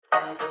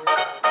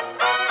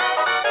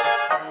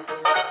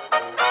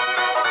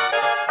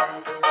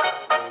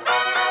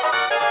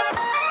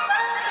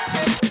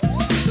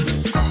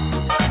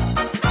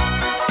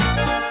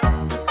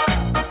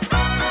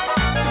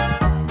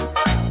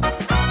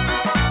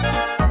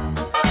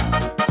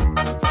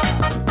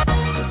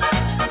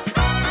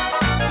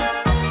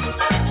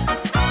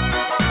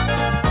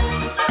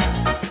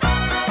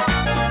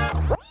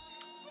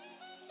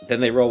Then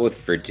they roll with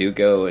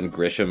Verdugo and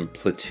Grisham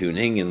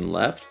platooning in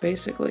left,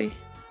 basically?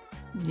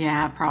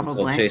 Yeah,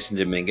 probably. Until Jason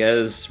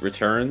Dominguez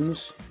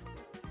returns?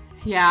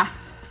 Yeah.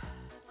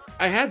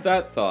 I had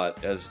that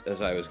thought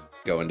as I was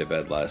going to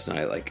bed last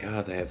night, like,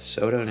 oh, they have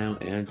Soto now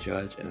and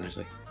Judge, and I was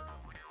like,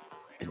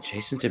 and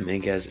Jason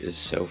Dominguez is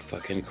so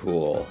fucking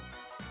cool.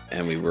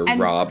 And we were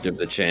robbed of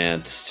the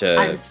chance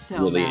to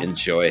really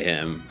enjoy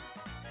him.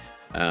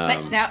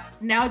 But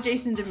now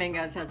Jason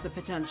Dominguez has the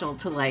potential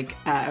to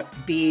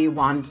be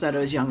Juan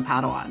Soto's young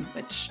Padawan,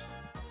 which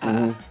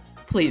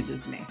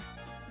pleases me.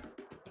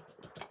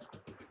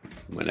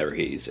 Whenever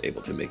he's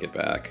able to make it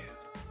back.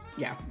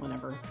 Yeah,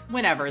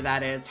 whenever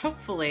that is.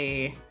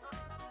 Hopefully,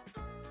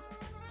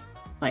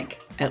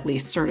 at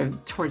least sort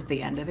of towards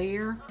the end of the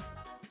year.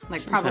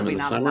 Probably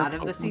not a lot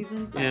of the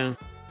season. But yeah.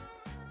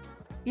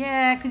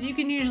 Yeah, because you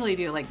can usually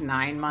do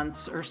 9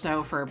 months or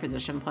so for a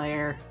position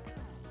player.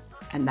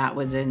 And that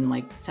was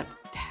in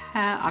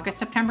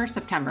September,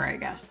 I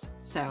guess.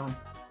 So,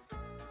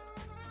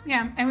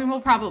 yeah, I mean,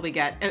 we'll probably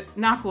get,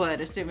 knock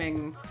wood,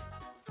 assuming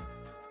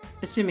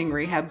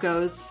rehab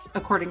goes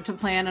according to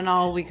plan and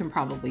all, we can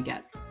probably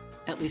get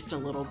at least a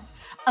little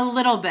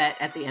bit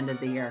at the end of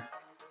the year.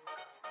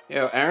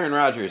 Aaron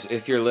Rodgers,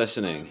 if you're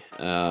listening,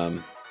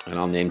 and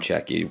I'll name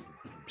check you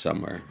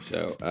somewhere.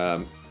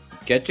 So,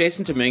 get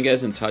Jason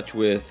Dominguez in touch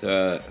with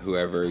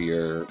whoever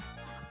your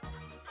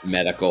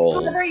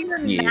medical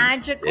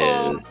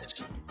magical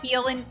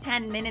heal in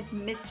 10 minutes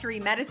mystery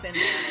medicine.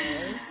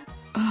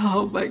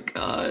 Oh my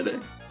god.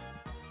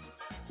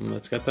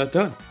 Let's get that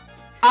done.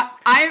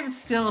 I'm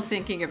still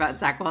thinking about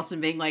Zach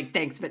Wilson being like,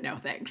 thanks, but no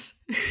thanks.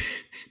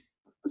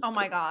 Oh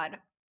my god.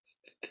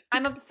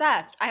 I'm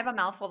obsessed. I have a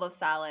mouthful of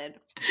salad.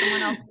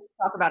 Someone else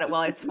talk about it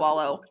while I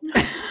swallow.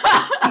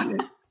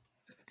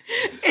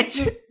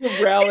 It's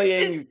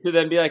rallying to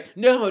then be like,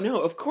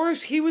 no, of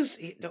course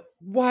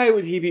why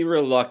would he be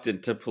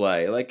reluctant to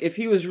play? If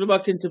he was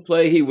reluctant to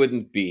play, he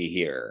wouldn't be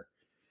here.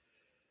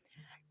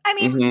 I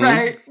mean,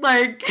 right?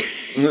 My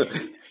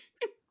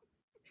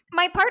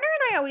partner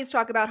and I always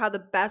talk about how the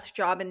best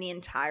job in the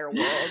entire world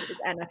is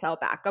NFL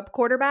backup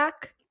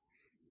quarterback.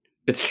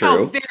 It's true.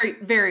 Oh, very,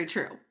 very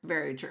true.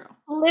 Very true.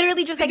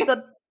 Literally just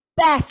the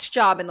best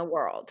job in the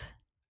world.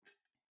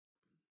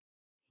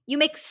 You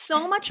make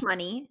so much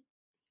money.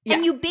 Yeah.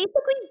 And you basically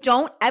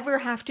don't ever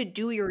have to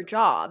do your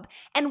job.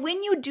 And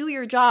when you do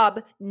your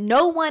job,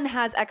 no one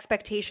has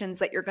expectations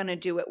that you're going to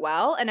do it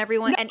well. And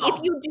everyone, and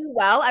if you do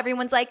well,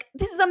 everyone's like,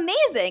 this is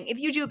amazing. If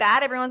you do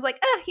bad, everyone's like,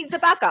 he's the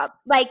backup.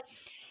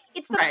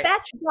 It's the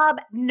best job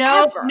ever.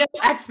 No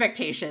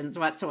expectations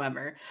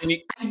whatsoever. And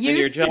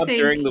your job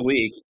during the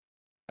week.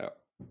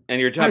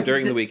 And your job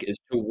during the week is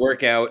to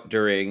work out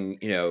during,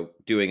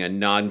 doing a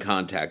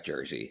non-contact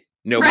jersey.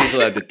 Nobody's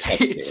allowed to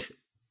touch you.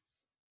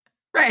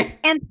 Right.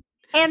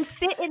 And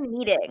sit in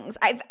meetings.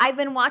 I've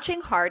been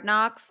watching Hard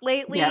Knocks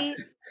lately. Yeah.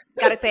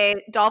 Gotta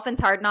say, Dolphins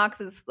Hard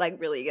Knocks is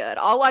really good.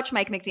 I'll watch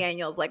Mike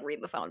McDaniel's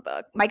read the phone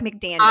book. Mike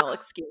McDaniel,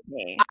 excuse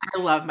me. I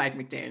love Mike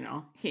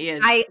McDaniel. He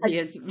is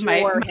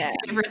my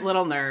favorite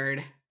little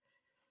nerd.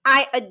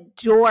 I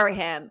adore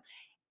him.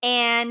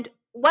 And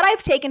what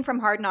I've taken from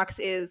Hard Knocks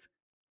is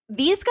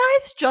these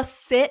guys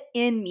just sit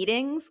in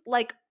meetings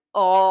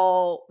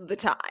all the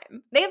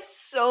time. They have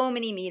so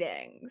many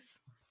meetings.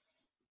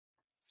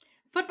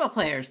 Football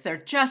players, they're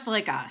just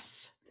like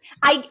us.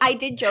 I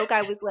did joke.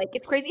 I was like,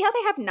 it's crazy how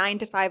they have 9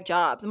 to 5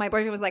 jobs. And my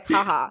boyfriend was like,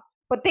 haha.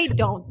 But they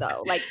don't,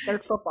 though. They're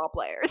football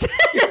players.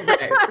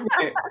 Right.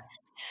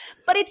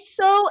 But it's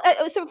so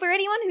for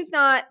anyone who's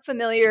not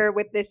familiar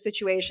with this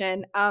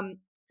situation,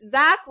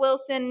 Zach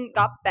Wilson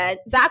got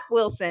benched. Zach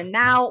Wilson,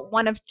 now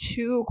one of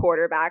 2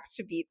 quarterbacks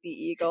to beat the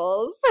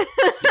Eagles.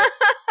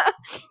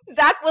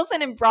 Zach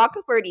Wilson and Brock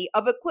Purdy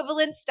of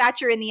equivalent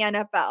stature in the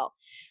NFL.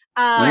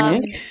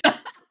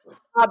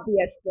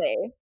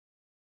 Obviously.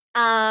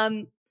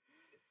 So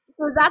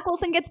Zach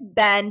Wilson gets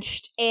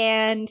benched,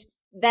 and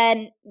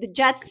then the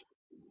Jets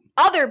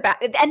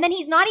and then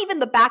he's not even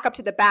the backup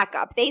to the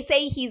backup. They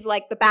say he's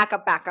the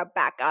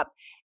backup.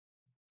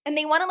 And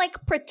they want to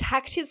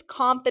protect his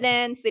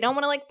confidence. They don't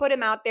want to put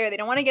him out there. They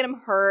don't want to get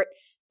him hurt.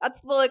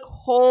 That's the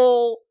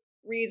whole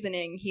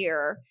reasoning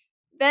here.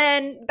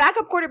 Then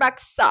backup quarterback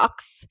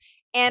sucks.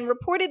 And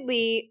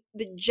reportedly,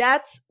 the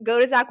Jets go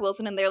to Zach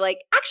Wilson and they're like,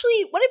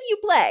 actually, what if you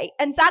play?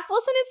 And Zach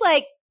Wilson is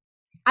like,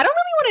 I don't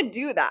really want to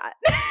do that.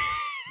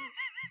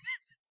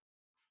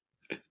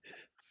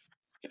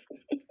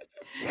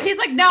 He's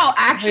like, no,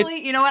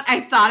 actually, you know what?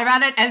 I thought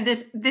about it.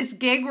 And this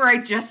gig where I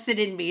just sit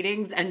in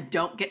meetings and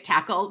don't get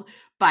tackled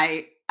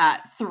by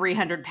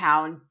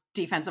 300-pound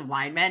defensive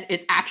linemen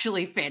is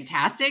actually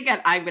fantastic.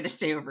 And I'm going to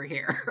stay over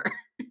here.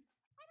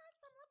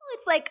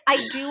 it's like,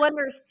 I do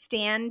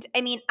understand.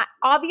 I mean,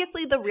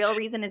 obviously the real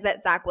reason is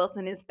that Zach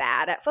Wilson is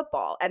bad at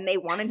football, and they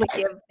wanted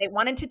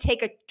to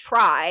take a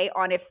try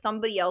on if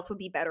somebody else would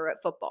be better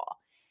at football,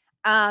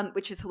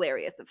 which is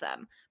hilarious of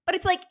them. But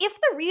it's like, if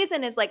the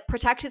reason is like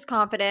protect his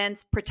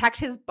confidence, protect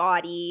his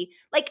body,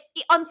 like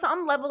on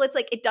some level, it's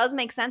like it does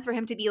make sense for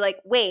him to be like,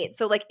 wait,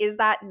 so like, is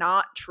that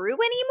not true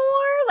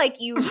anymore? Like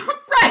you,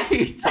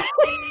 right.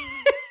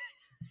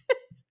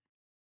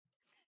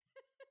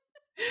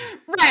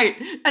 Right.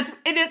 And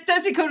it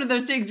does become one of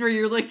those things where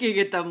you're looking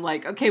at them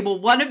like, okay, well,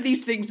 one of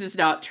these things is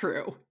not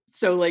true.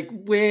 So like,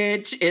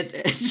 which is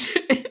it?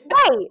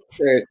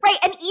 Right.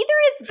 And either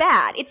is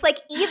bad. It's like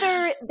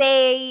either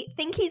they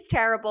think he's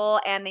terrible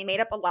and they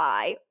made up a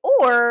lie,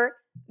 or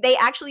they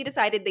actually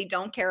decided they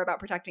don't care about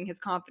protecting his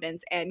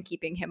confidence and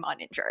keeping him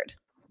uninjured.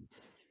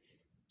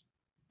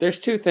 There's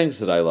two things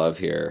that I love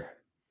here.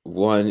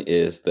 One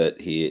is that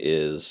he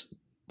is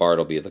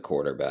Bartleby the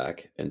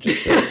quarterback and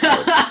just saying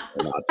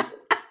not.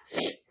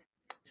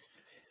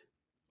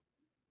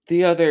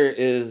 The other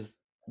is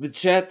the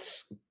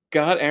Jets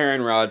got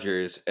Aaron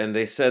Rodgers, and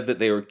they said that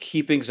they were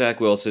keeping Zach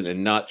Wilson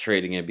and not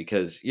trading him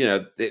because,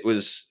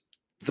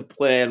 the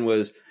plan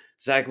was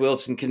Zach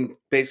Wilson can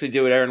basically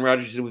do what Aaron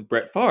Rodgers did with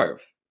Brett Favre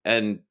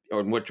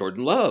or what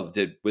Jordan Love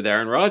did with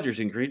Aaron Rodgers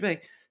in Green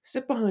Bay.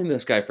 Sit behind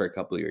this guy for a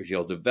couple of years.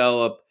 You'll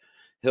develop.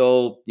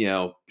 He'll,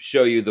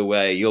 show you the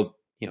way. You'll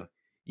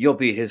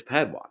be his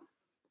Padawan.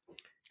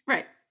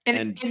 Right.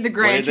 In the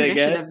grand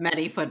tradition of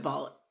many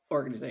football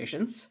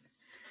organizations.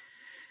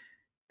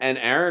 And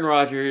Aaron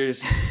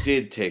Rodgers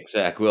did take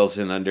Zach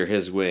Wilson under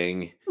his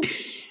wing,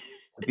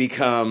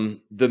 become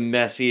the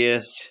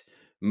messiest,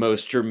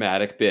 most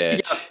dramatic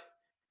bitch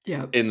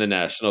in the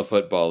National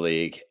Football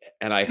League.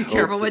 And I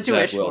hope that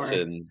Zach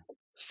Wilson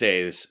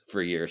stays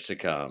for years to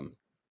come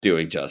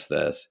doing just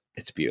this.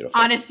 It's beautiful.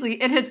 Honestly,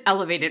 it has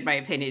elevated my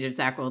opinion of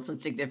Zach Wilson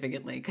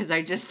significantly because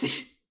I just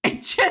think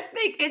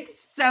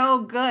it's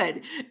so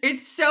good.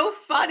 It's so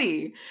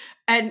funny.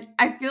 And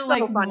I feel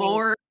like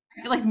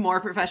more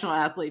professional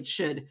athletes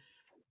should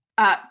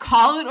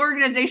call it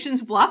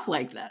organizations bluff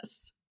like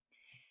this.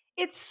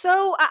 It's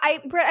so,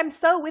 Britt, I'm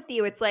so with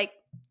you. It's like,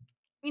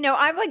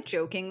 I've like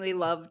jokingly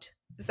loved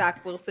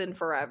Zach Wilson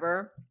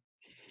forever,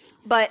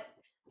 but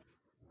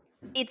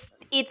it's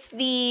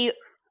the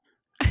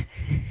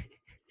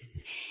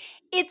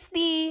it's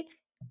the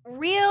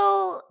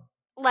real,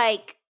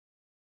 like,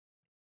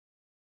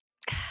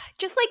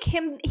 just like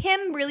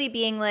him really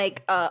being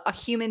like a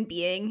human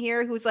being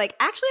here who's like,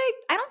 actually,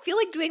 I don't feel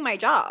like doing my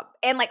job,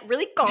 and like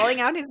really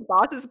calling out his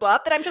boss's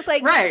bluff, that I'm just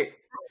like, right.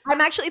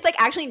 It's like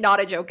actually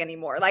not a joke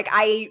anymore. Like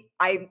I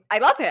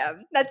love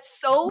him. That's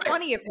so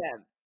funny of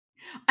him.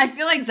 I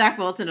feel like Zach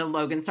Wilson and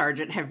Logan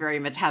Sargent have very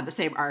much had the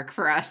same arc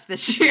for us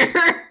this year.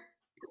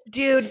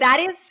 Dude, that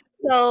is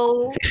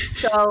so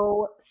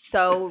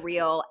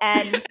real.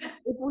 And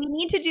if we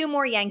need to do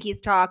more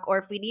Yankees talk, or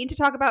if we need to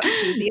talk about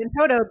Susie and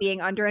Toto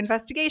being under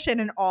investigation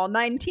and all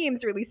 9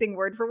 teams releasing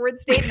word-for-word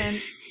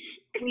statements,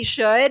 we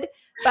should.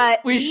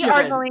 But we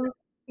are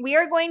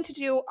going to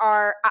do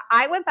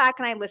I went back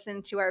and I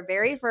listened to our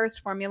very first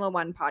Formula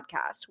One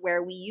podcast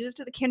where we used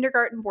the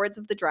kindergarten boards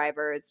of the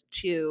drivers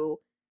to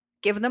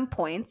give them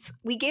points.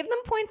 We gave them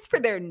points for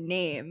their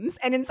names,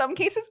 and in some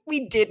cases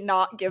we did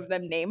not give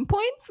them name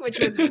points, which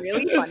was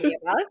really funny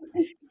of us.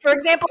 For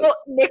example,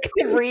 Nick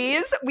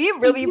DeVries, we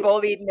really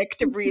bullied Nick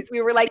DeVries.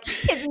 We were like,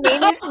 his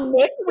name is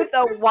Nick with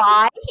a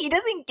Y, he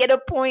doesn't get a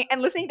point.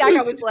 And listening back,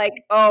 I was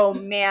like, oh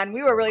man,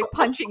 we were really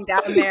punching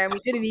down there and we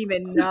didn't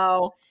even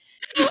know.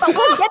 But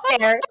we'll get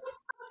there.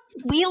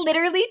 We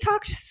literally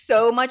talked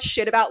so much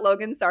shit about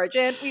Logan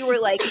Sargent. We were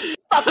like,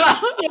 fuck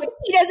him,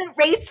 he doesn't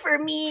race for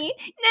me.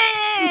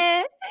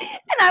 Nah.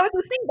 And I was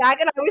listening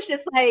back and I was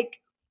just like,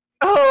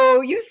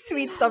 oh, you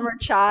sweet summer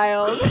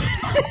child. And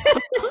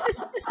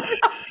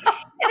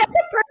that's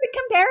a perfect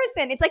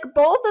comparison. It's like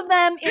both of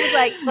them, it was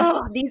like,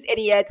 oh, these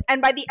idiots.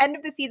 And by the end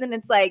of the season,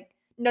 it's like,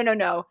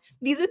 no.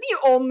 These are the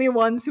only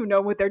ones who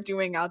know what they're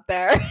doing out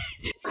there.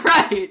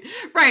 Right.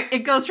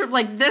 It goes from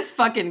like this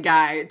fucking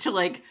guy to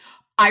like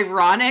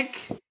ironic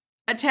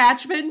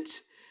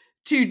attachment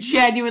to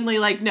genuinely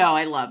like, no,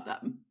 I love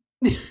them.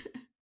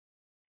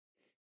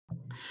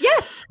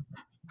 Yes.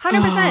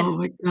 100%. Oh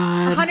my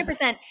God.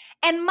 100%.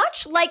 And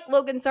much like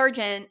Logan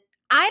Sargent,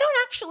 I don't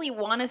actually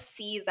want to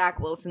see Zach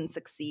Wilson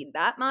succeed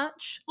that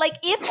much. Like,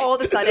 if all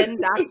of a sudden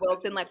Zach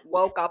Wilson like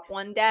woke up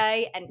one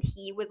day and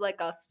he was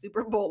like a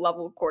Super Bowl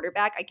level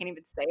quarterback, I can't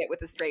even say it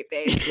with a straight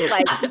face.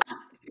 Like,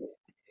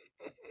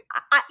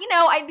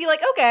 I'd be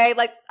like, okay,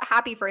 like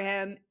happy for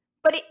him.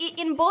 But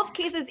in both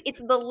cases,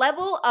 it's the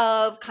level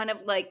of kind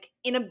of like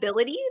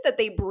inability that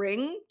they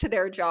bring to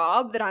their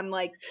job that I'm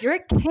like, you're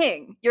a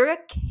king. You're a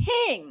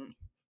king.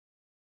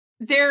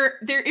 They're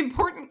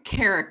important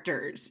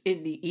characters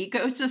in the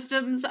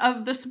ecosystems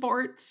of the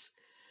sports.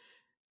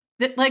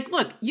 That like,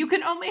 look, you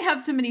can only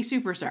have so many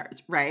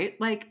superstars, right?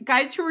 Like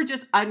guys who are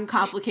just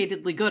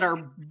uncomplicatedly good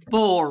are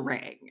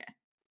boring.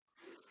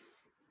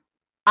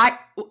 I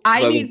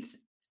need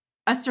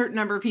a certain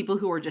number of people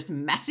who are just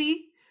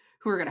messy,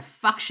 who are going to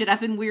fuck shit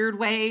up in weird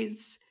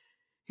ways,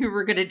 who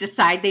are going to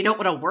decide they don't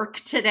want to work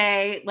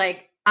today.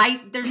 Like,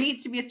 there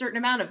needs to be a certain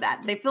amount of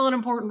that. They fill an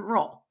important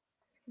role.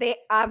 They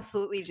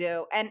absolutely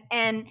do. And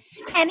Logan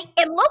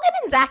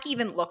and Zach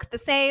even look the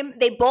same.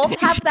 They both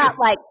have that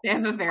like they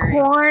have a very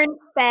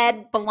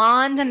corn-fed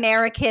blonde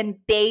American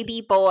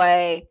baby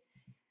boy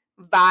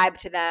vibe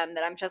to them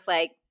that I'm just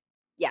like,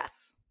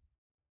 yes.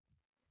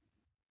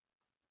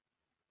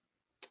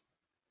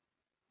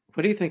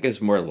 What do you think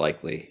is more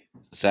likely?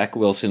 Zach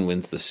Wilson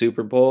wins the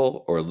Super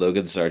Bowl or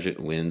Logan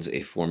Sargent wins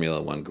a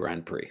Formula One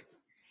Grand Prix?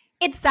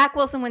 It's Zach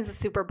Wilson wins the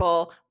Super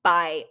Bowl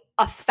by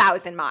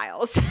 1,000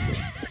 miles.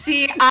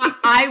 See,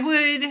 I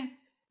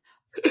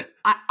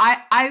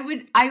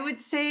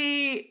would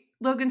say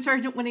Logan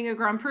Sargent winning a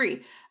Grand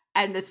Prix,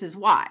 and this is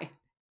why.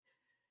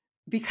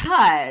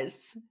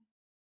 Because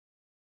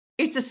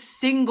it's a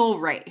single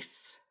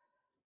race.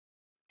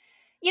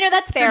 You know,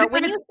 that's fair.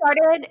 When you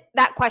started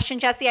that question,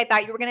 Jesse, I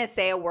thought you were going to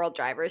say a World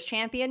Drivers'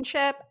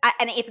 Championship.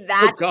 And if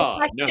that's the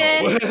question, no.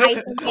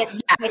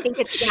 I think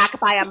it's Zach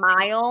by a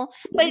mile.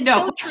 But it's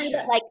so true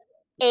that, like,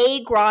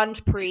 a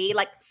Grand Prix,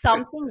 like,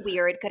 something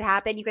weird could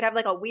happen. You could have,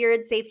 like, a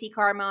weird safety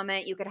car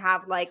moment. You could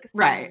have, like,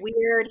 some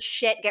weird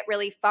shit get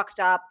really fucked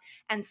up.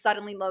 And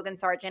suddenly Logan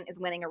Sargent is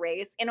winning a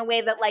race in a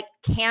way that, like,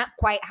 can't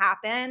quite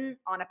happen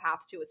on a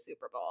path to a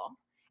Super Bowl.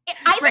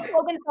 I think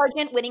Logan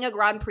Sargent winning a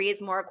Grand Prix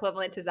is more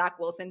equivalent to Zach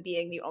Wilson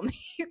being the only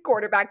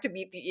quarterback to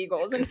beat the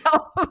Eagles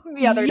until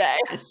the other day.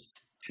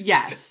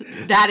 Yes,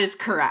 that is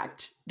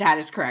correct. That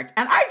is correct.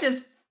 And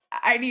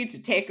I need to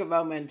take a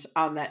moment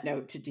on that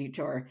note to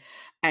detour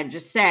and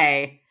just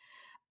say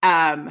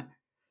that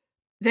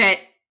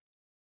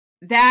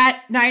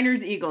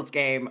Niners-Eagles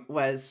game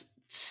was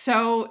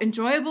so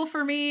enjoyable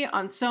for me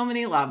on so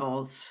many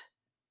levels.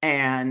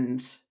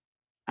 And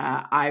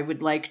I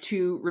would like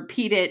to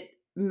repeat it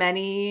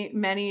many,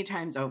 many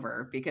times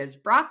over because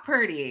Brock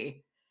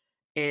Purdy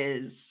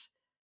is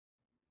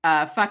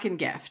a fucking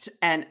gift.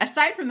 And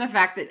aside from the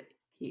fact that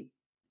he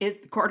is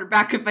the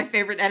quarterback of my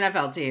favorite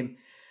NFL team,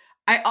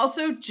 I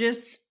also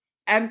just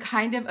am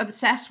kind of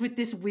obsessed with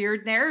this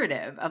weird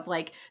narrative of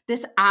like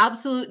this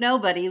absolute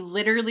nobody,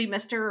 literally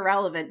Mr.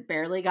 Irrelevant,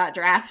 barely got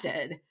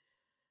drafted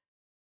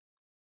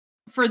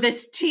for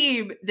this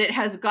team that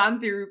has gone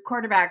through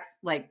quarterbacks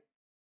like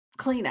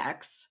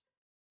Kleenex.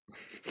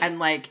 And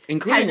like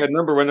including a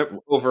number one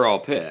overall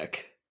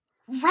pick.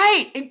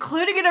 Right.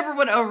 Including a number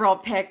one overall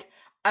pick,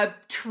 a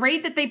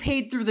trade that they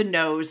paid through the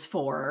nose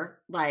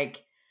for.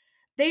 Like,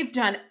 they've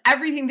done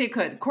everything they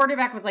could.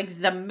 Quarterback was like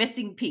the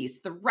missing piece.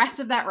 The rest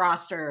of that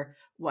roster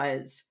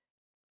was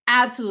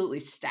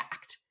absolutely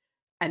stacked.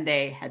 And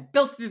they had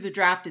built through the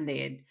draft and they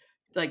had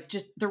like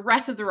just the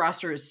rest of the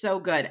roster is so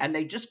good. And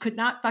they just could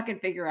not fucking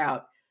figure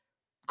out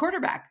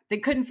quarterback. They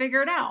couldn't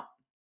figure it out.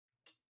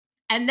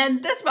 And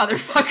then this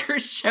motherfucker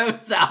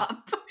shows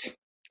up.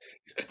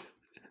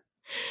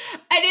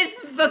 And is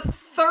the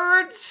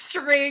third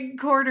string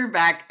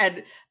quarterback.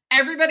 And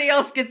everybody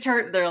else gets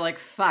hurt. And they're like,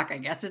 fuck, I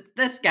guess it's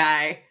this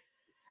guy.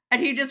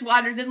 And he just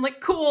wanders in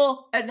like,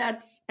 cool. And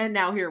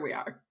now here we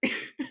are.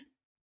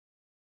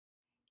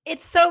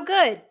 It's so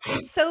good.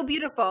 It's so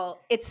beautiful.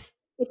 It's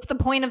the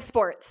point of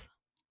sports.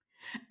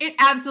 It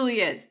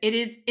absolutely is. It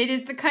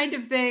is the kind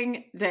of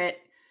thing that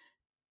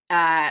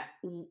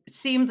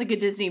seems like a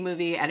Disney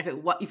movie, and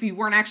if you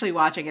weren't actually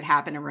watching it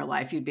happen in real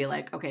life, you'd be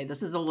like, okay,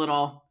 this is a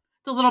little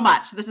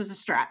much. This is a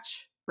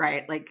stretch,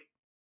 right? Like,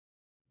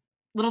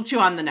 little too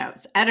on the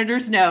nose.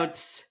 Editor's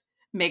notes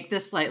make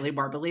this slightly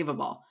more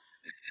believable,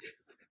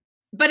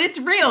 but it's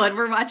real, and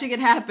we're watching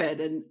it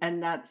happen,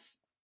 and that's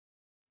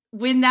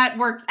when that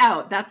works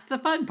out. That's the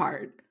fun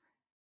part.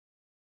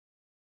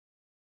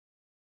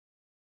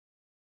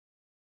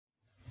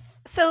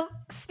 So,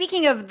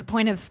 speaking of the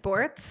point of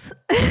sports.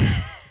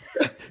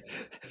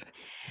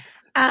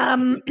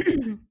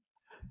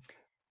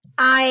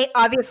 I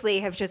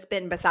obviously have just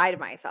been beside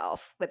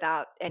myself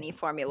without any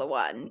Formula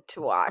One to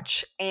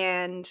watch.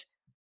 And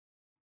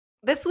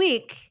this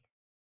week,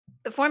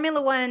 the Formula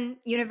One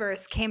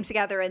universe came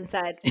together and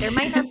said, there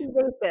might not be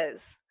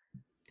races,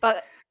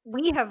 but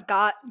we have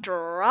got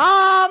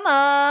drama.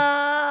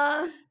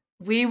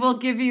 We will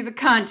give you the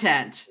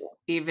content,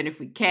 even if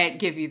we can't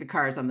give you the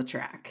cars on the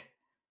track.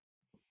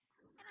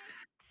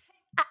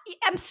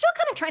 I'm still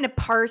kind of trying to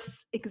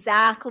parse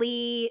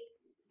exactly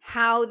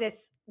how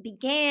this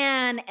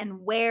began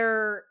and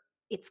where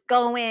it's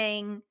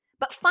going.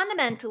 But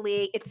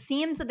fundamentally, it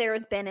seems that there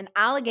has been an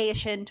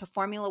allegation to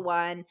Formula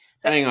One.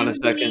 Hang on a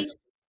second.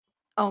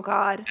 Oh,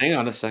 God. Hang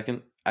on a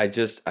second. I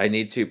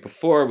need to,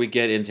 before we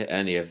get into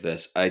any of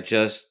this, I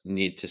just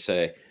need to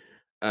say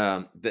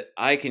that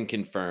I can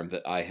confirm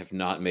that I have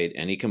not made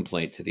any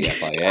complaint to the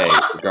FIA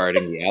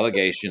regarding the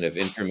allegation of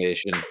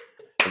information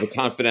of a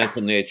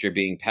confidential nature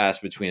being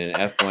passed between an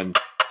F1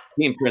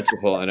 team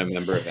principal and a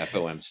member of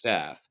FOM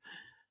staff.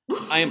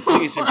 I am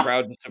pleased and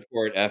proud to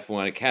support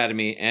F1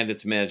 Academy and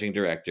its managing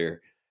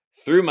director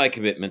through my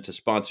commitment to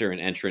sponsor an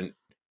entrant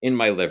in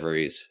my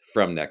liveries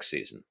from next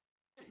season.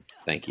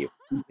 Thank you.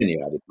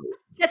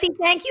 Jesse,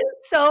 thank you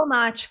so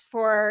much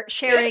for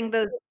sharing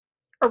those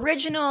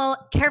original,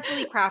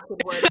 carefully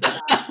crafted words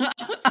for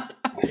that.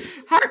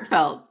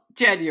 Heartfelt,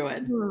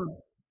 genuine.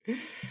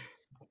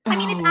 I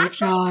mean, it's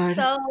actually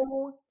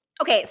so...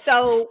 Okay,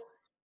 so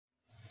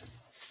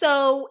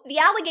the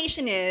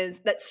allegation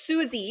is that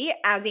Susie,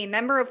 as a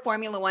member of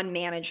Formula One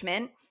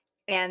management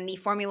and the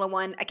Formula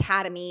One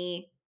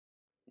Academy,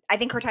 I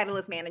think her title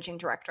is managing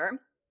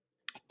director,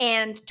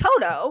 and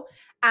Toto,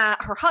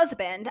 her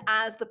husband,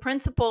 as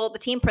the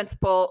team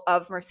principal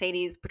of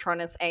Mercedes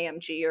Petronas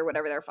AMG, or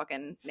whatever their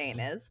fucking name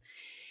is,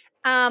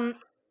 are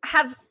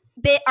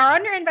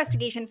under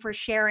investigation for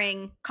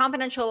sharing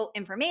confidential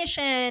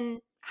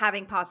information,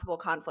 having possible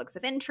conflicts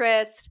of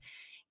interest.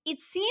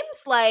 It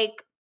seems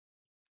like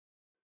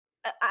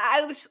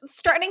I was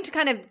starting to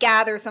kind of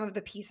gather some of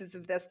the pieces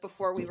of this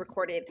before we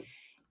recorded.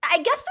 I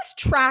guess this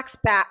tracks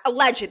back,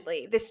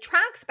 allegedly,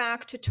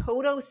 to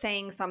Toto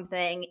saying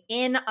something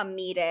in a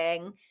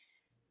meeting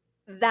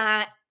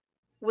that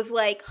was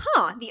like,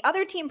 the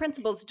other team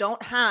principals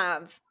don't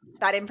have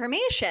that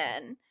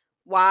information.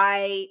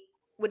 Why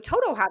would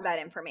Toto have that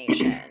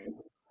information?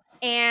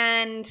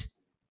 And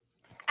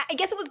I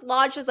guess it was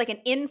lodged as like an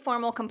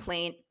informal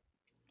complaint.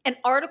 An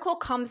article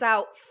comes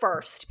out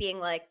first being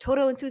like,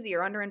 Toto and Susie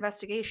are under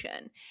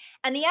investigation.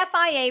 And the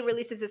FIA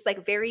releases this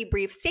like very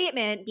brief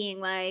statement being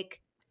like,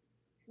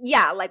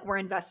 yeah, like we're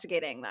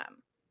investigating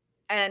them.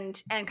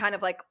 And kind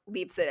of like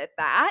leaves it at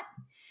that.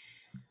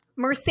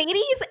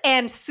 Mercedes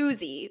and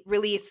Susie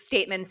release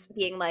statements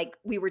being like,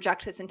 we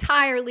reject this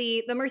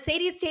entirely. The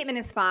Mercedes statement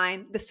is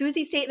fine. The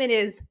Susie statement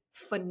is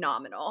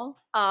phenomenal.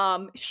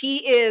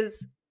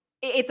 It's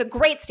a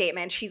great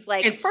statement. She's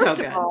like, first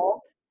of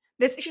all,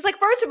 this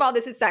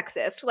is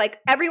sexist. Like,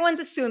 everyone's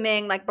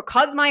assuming, like,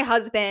 because my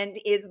husband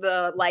is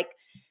the, like,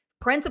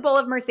 principal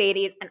of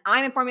Mercedes and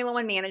I'm in Formula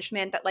One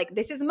management, that, like,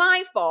 this is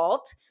my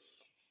fault.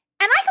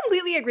 And I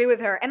completely agree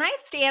with her. And I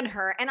stand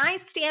her. And I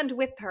stand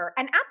with her.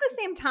 And at the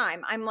same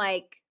time, I'm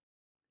like,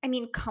 I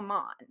mean, come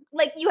on.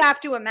 Like, you have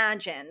to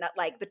imagine that,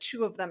 like, the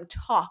two of them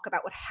talk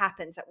about what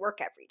happens at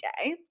work every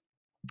day.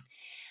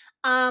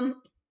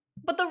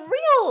 But the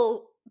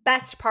real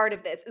best part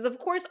of this is, of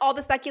course, all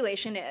the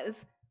speculation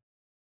is,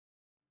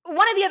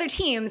 one of the other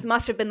teams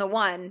must have been the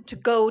one to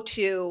go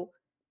to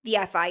the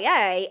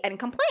FIA and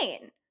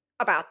complain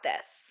about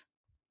this.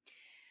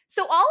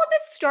 So all of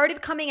this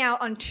started coming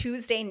out on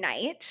Tuesday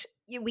night.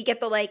 We get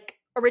the like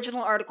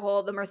original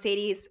article, the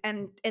Mercedes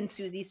and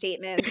Susie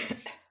statements.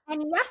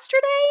 And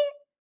yesterday,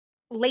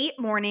 late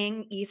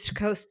morning, East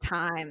Coast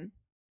time,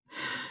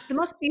 the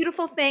most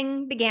beautiful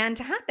thing began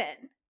to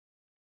happen.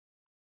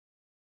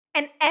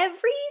 And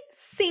every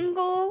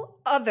single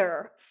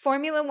other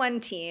Formula One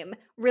team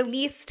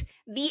released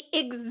the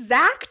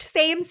exact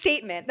same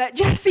statement that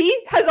Jesse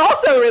has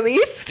also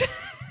released.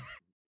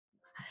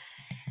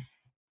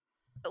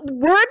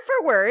 Word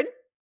for word,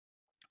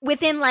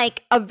 within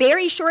like a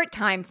very short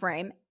time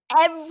frame,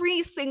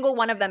 every single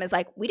one of them is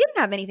like, we didn't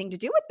have anything to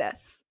do with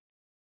this.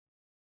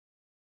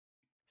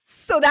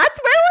 So that's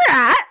where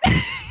we're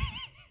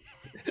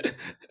at.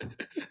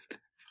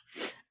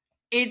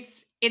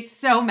 It's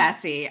so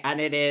messy, and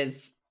it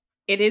is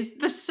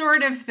the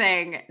sort of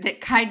thing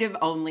that kind of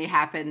only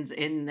happens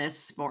in this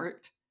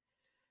sport,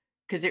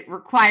 because it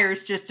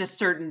requires just a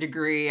certain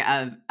degree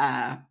of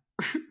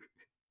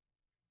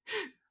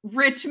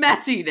rich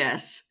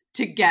messiness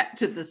to get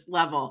to this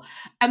level.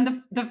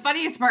 And the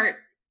funniest part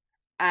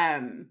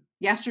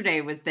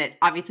yesterday was that,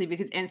 obviously,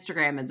 because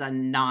Instagram is a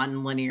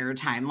non-linear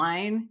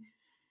timeline,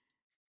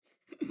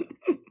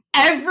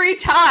 every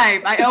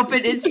time I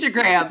opened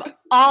Instagram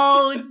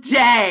all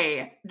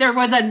day, there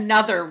was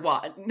another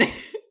one.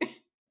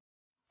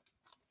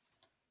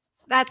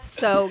 That's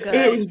so good.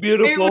 It was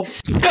beautiful. It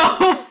was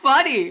so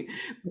funny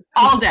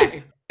all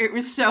day. It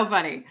was so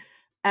funny.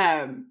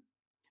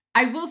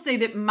 I will say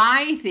that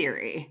my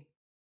theory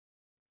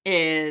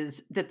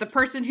is that the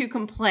person who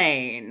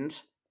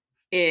complained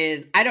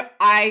is,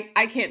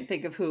 I can't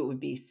think of who it would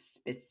be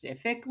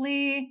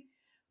specifically,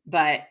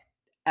 but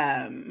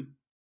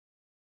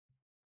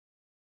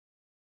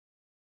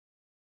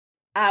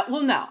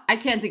well, no, I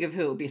can't think of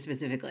who it would be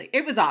specifically.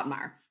 It was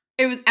Otmar.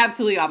 It was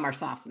absolutely Otmar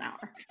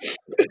Softenauer.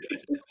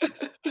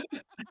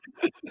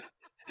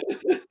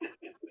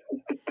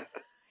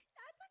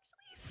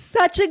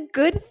 Such a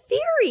good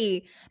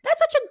theory. That's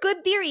such a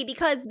good theory,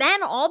 because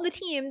then all the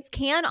teams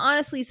can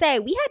honestly say,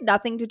 we had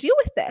nothing to do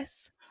with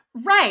this.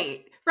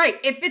 Right.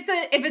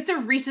 If it's a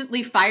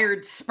recently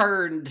fired,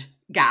 spurned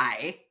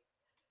guy,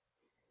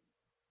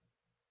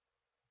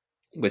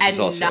 which is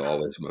also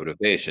always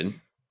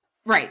motivation.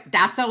 Right.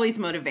 That's always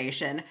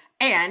motivation.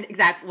 And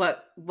exactly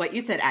what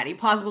you said, Addie,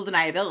 plausible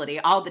deniability.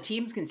 All the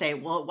teams can say,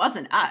 well, it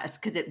wasn't us,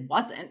 because it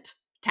wasn't,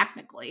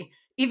 technically.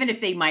 Even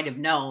if they might have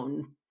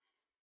known,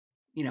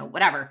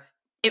 whatever.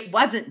 It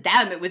wasn't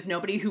them. It was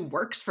nobody who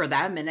works for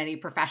them in any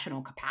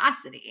professional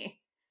capacity.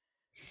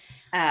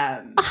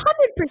 100%.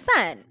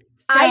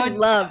 I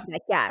love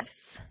that.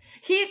 Yes.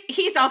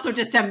 He's also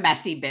just a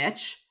messy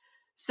bitch.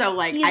 So,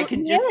 like, I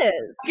could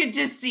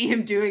just see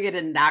him doing it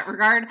in that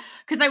regard,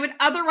 because I would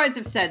otherwise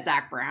have said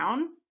Zach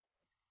Brown.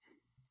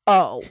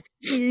 oh,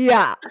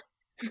 yeah.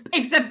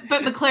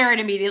 But McLaren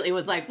immediately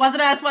was like,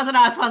 wasn't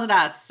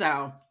us.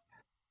 So.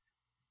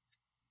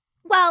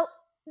 Well,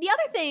 the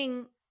other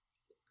thing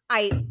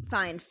I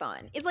find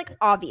fun is, like,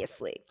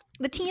 obviously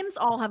the teams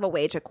all have a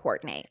way to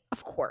coordinate.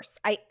 Of course.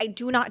 I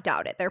do not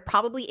doubt it. They're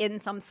probably in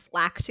some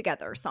Slack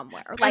together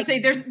somewhere. Like, I'd say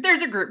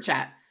there's a group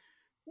chat.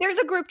 There's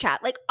a group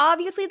chat. Like,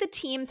 obviously the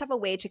teams have a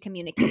way to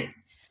communicate.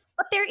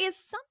 But there is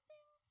something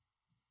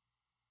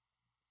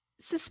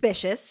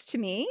suspicious to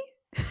me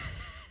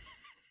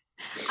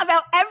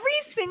about every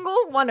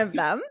single one of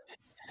them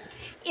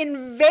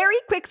in very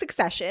quick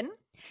succession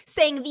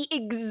saying the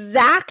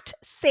exact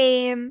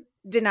same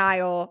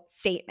denial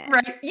statement.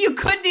 Right. You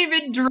couldn't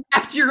even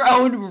draft your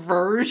own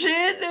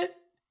version.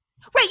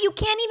 Right. You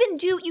can't even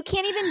do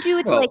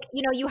it's well, like,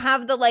 you know, you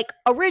have the like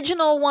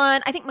original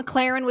one. I think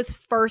McLaren was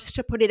first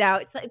to put it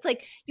out. It's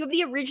like you have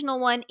the original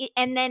one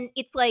and then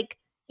it's like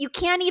you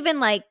can't even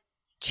like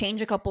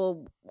change a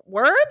couple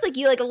words. Like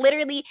you like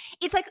literally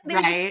it's like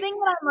there's this thing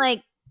that I'm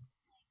like,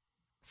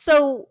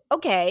 so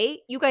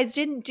okay, you guys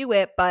didn't do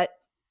it, but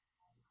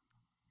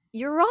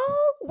you're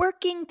all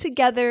working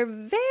together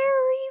very,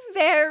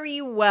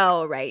 very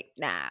well right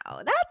now.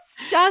 That's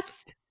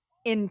just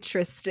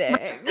interesting.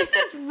 This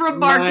is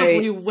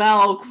remarkably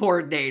well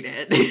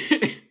coordinated.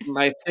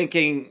 my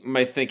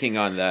thinking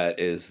on that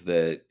is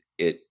that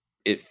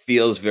it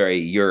feels very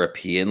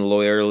European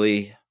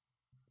lawyerly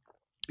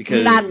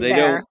because That's they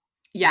fair.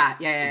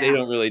 They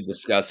don't really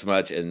discuss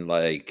much, and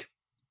like,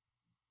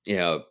 you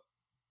know,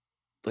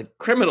 like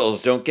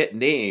criminals don't get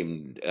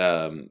named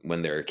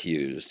when they're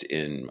accused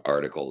in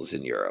articles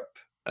in Europe.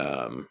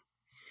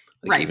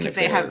 Right, because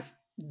they have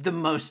the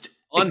most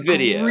on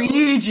video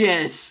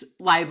egregious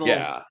libel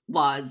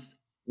laws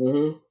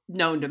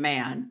known to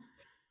man.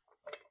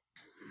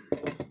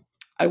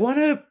 I want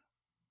to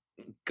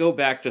go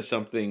back to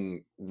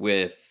something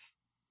with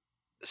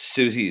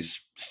Susie's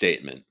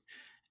statement,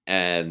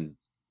 and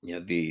you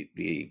know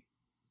the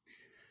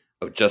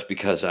just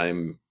because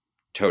I'm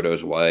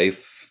Toto's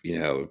wife, you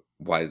know,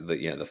 why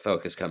the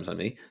focus comes on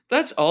me.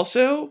 That's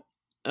also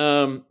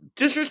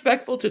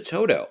disrespectful to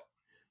Toto,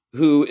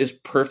 who is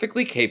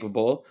perfectly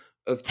capable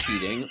of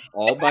cheating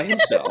all by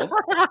himself.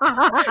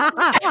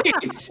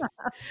 Right.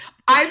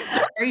 I'm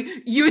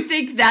sorry. You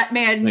think that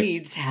man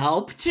needs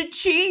help to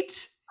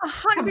cheat?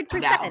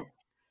 100%.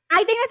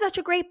 I think that's such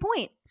a great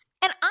point.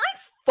 And I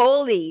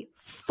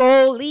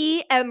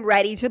fully am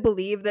ready to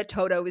believe that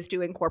Toto is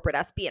doing corporate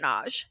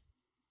espionage.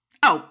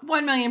 Oh,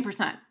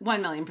 1,000,000%.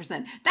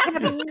 1,000,000%. That's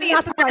the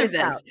funniest part of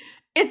this.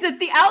 Is that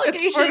the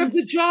allegations... It's part of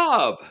the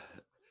job.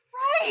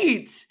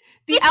 Right. It's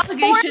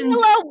allegations...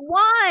 Formula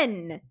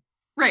One.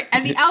 Right.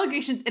 And the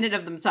allegations in and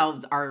of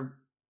themselves are,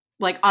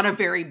 like, on a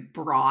very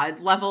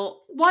broad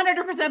level,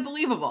 100%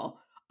 believable.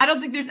 I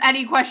don't think there's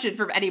any question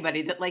from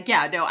anybody that, like,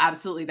 yeah, no,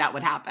 absolutely that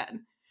would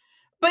happen.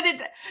 But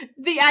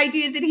the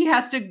idea that he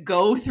has to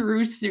go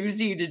through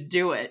Susie to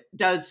do it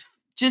does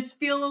just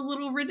feel a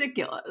little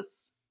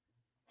ridiculous.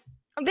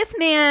 This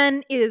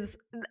man, if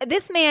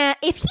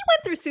he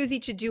went through Susie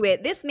to do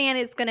it, this man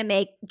is going to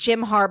make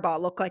Jim Harbaugh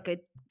look like a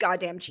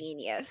goddamn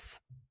genius.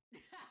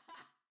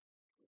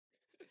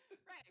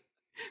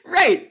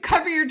 Right.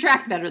 Cover your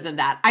tracks better than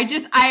that.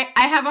 I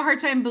have a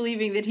hard time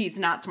believing that he's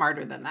not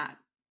smarter than that.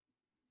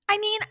 I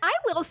mean, I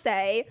will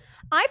say,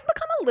 I've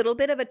become a little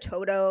bit of a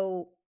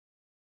Toto,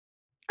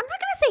 I'm not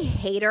going to say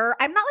hater.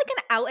 I'm not like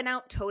an out and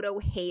out Toto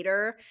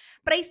hater,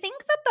 but I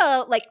think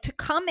that to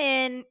come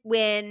in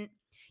when,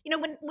 you know,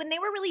 when they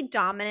were really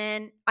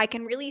dominant, I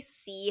can really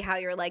see how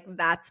you're like,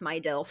 that's my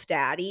DILF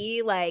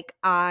daddy. Like,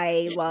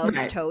 I love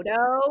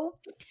Toto.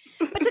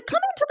 But to come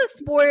into the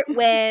sport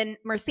when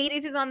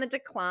Mercedes is on the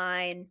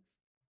decline,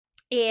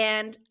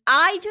 and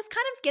I just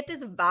kind of get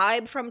this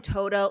vibe from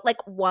Toto.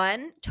 Like,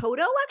 one,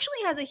 Toto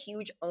actually has a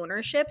huge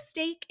ownership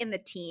stake in the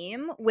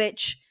team,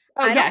 which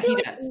I don't feel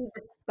like we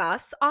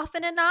discuss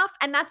often enough.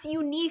 And that's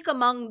unique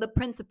among the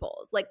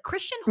principals. Like,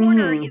 Christian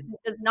Horner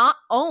does not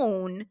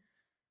own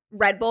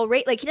Red Bull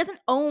Racing. Like, he doesn't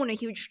own a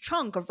huge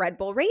chunk of Red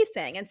Bull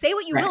Racing. And say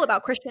what you will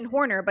about Christian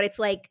Horner, but it's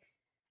like,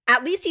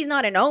 at least he's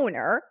not an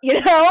owner, you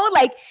know?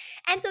 Like,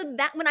 and so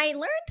that when I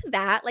learned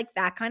that, like,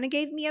 that kind of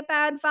gave me a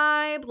bad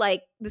vibe.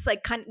 Like, this,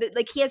 like, kind of,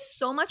 like, he has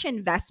so much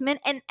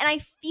investment. And I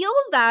feel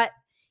that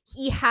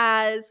he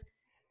has,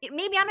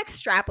 maybe I'm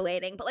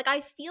extrapolating, but, like, I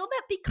feel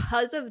that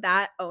because of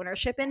that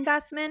ownership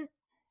investment,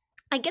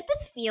 I get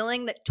this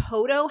feeling that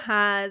Toto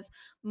has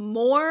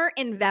more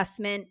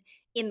investment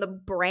in the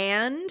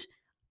brand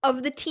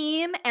of the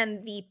team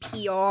and the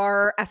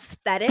PR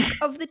aesthetic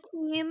of the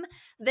team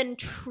than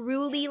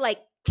truly, like,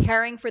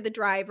 caring for the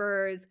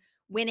drivers,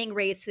 winning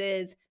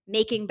races,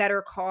 making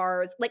better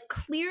cars. Like,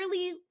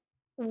 clearly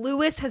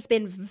Lewis has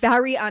been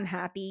very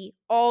unhappy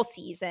all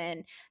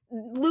season.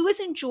 Lewis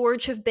and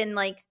George have been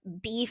like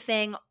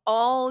beefing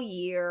all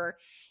year.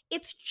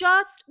 It's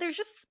just, there's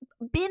just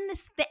been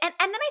this thing. And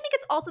then I think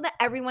it's also that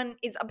everyone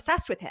is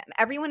obsessed with him.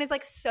 Everyone is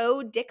like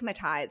so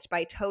digmatized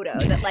by Toto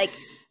that like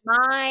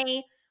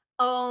my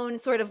own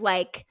sort of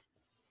like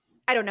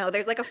I don't know,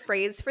 there's like a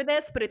phrase for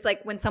this, but it's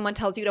like when someone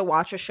tells you to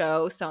watch a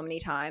show so many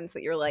times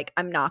that you're like,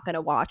 I'm not going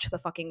to watch the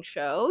fucking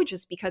show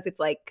just because it's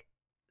like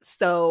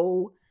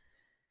so.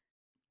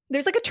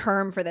 There's like a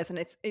term for this and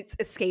it's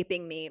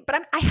escaping me.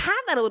 But I have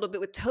that a little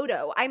bit with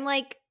Toto. I'm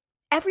like,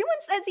 everyone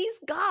says he's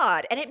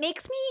God and it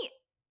makes me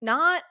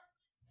not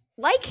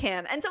like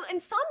him. And so in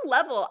some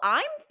level,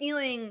 I'm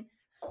feeling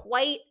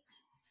quite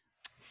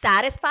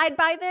satisfied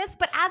by this.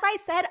 But as I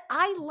said,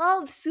 I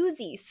love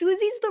Susie.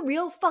 Susie's the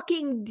real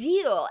fucking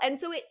deal. And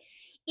so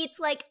it's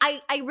like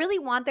I really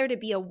want there to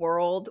be a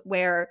world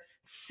where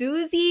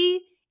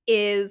Susie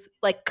is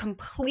like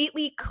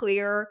completely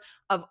clear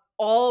of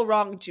all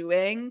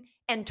wrongdoing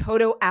and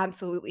Toto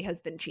absolutely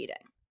has been cheating.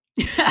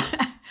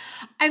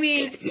 I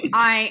mean,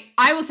 I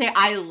will say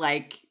I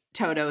like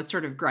Toto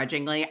sort of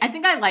grudgingly. I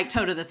think I like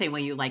Toto the same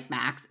way you like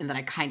Max, and that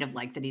I kind of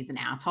like that he's an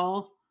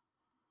asshole.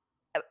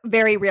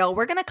 Very real.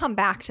 We're going to come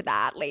back to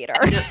that later.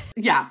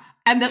 Yeah.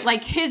 And that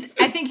like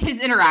I think his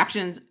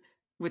interactions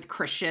with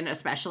Christian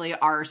especially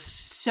are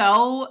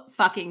so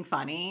fucking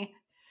funny.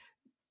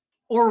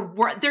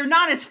 Or they're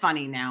not as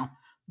funny now,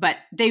 but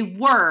they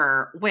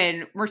were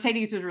when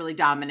Mercedes was really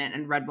dominant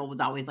and Red Bull was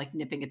always like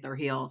nipping at their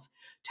heels.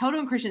 Toto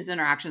and Christian's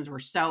interactions were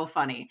so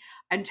funny.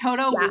 And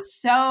Toto was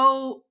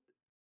so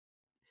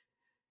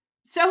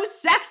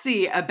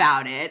sexy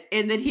about it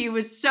in that he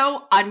was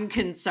so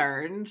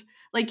unconcerned.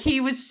 Like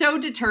he was so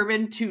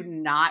determined to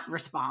not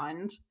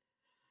respond.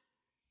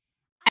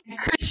 And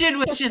Christian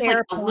was just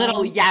like a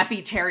little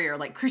yappy terrier.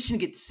 Like Christian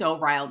gets so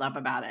riled up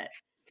about it.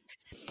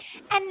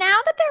 And now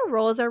that their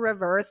roles are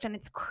reversed and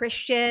it's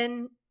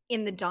Christian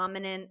in the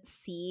dominant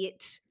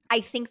seat,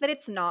 I think that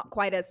it's not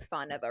quite as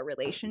fun of a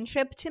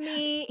relationship to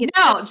me.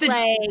 It's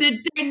the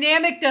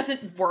dynamic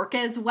doesn't work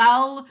as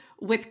well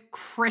with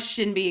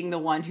Christian being the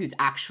one who's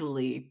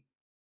actually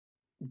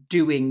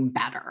doing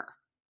better.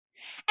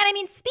 And I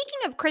mean, speaking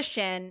of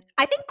Christian,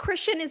 I think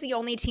Christian is the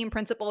only team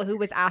principal who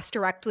was asked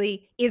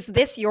directly, is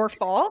this your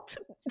fault?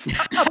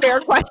 A fair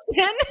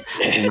question.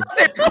 A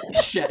fair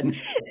question.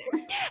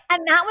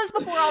 And that was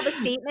before all the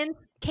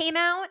statements came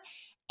out.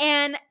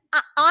 And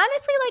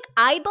honestly, like,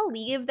 I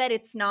believe that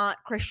it's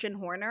not Christian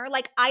Horner.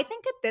 Like, I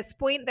think at this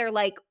point, they're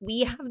like,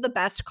 we have the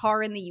best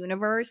car in the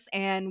universe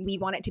and we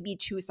want it to be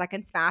 2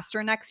 seconds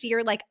faster next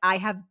year. Like, I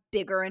have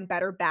bigger and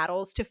better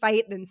battles to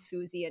fight than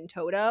Susie and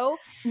Toto.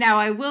 Now,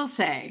 I will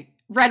say,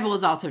 Red Bull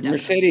is also definitely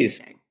Mercedes.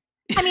 cheating.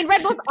 I mean,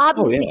 Red Bull's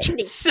obviously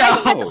cheating. So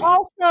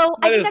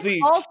that is the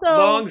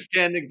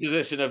long-standing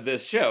position of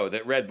this show,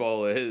 that Red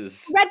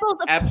Bull's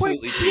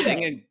absolutely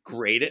cheating and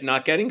great at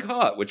not getting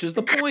caught, which is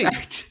the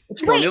point.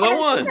 It's Formula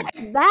One.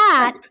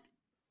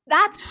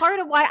 That's part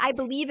of why I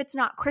believe it's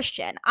not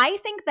Christian. I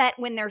think that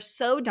when they're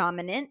so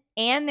dominant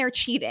and they're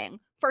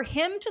cheating, for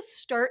him to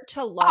start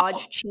to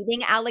lodge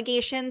cheating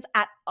allegations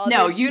at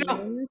other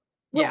teams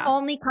will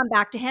only come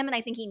back to him, and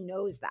I think he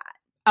knows that.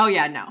 Oh,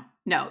 yeah,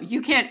 no,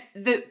 you can't.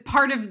 The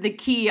part of the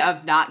key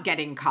of not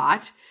getting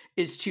caught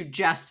is to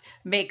just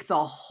make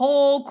the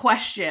whole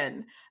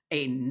question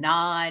a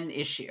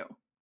non-issue.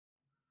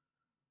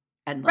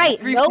 And let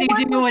everybody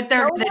do what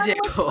they're going to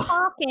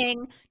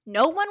do.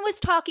 No one was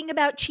talking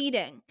about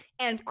cheating.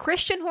 And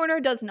Christian Horner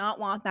does not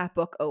want that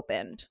book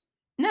opened.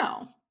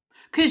 No.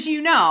 Because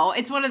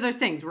it's one of those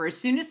things where as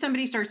soon as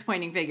somebody starts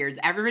pointing fingers,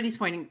 everybody's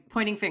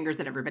pointing fingers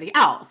at everybody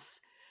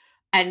else.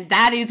 And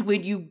that is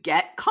when you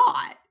get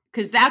caught.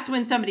 Because that's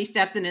when somebody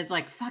steps in and is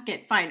like, fuck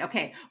it, fine.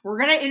 Okay, we're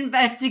going to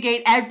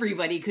investigate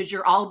everybody because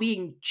you're all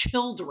being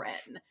children.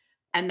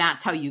 And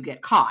that's how you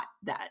get caught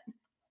then.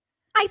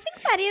 I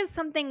think that is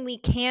something we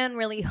can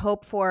really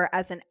hope for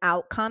as an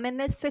outcome in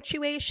this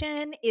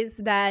situation, is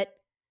that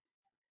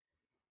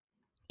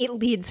it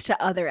leads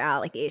to other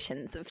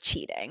allegations of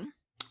cheating.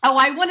 Oh,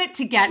 I want it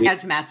to get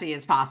as messy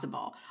as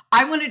possible.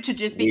 I want it to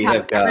just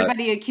become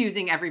everybody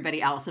accusing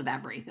everybody else of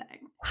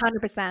everything.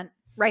 100%.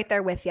 Right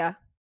there with you.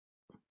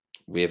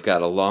 We've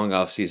got a long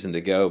off season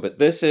to go, but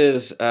this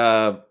is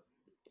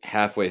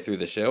halfway through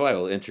the show. I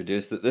will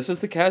introduce that this is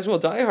the Casual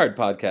Diehard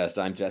podcast.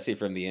 I'm Jesse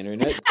from the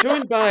internet,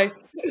 joined by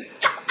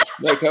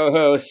my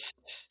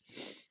co-hosts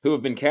who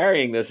have been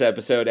carrying this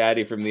episode,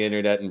 Addie from the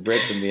internet and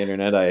Britt from the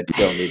internet. I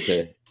don't need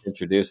to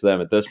introduce them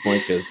at this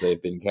point because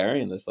they've been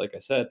carrying this, like I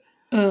said.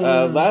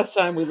 Last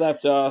time we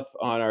left off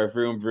on our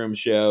Vroom Vroom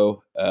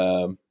show,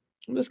 I'm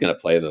just going to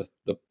play the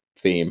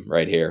theme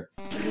right here.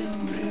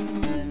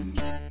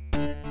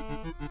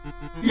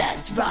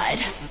 Let's ride.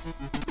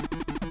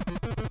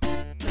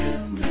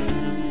 Vroom,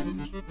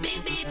 vroom.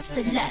 Beep, beep.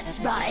 So let's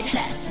ride.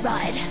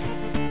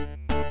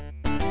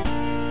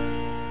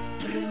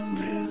 Vroom,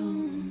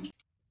 vroom.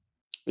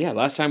 Yeah,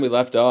 last time we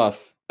left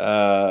off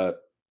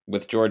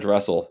with George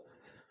Russell,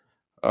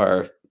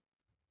 our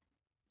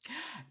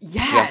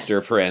Jester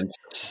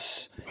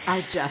Prince.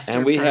 Our Jester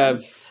And we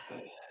Prince.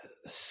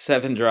 have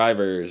 7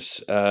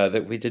 drivers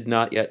that we did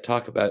not yet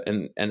talk about.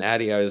 And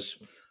Addie, I was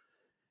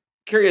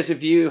curious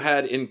if you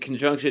had, in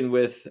conjunction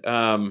with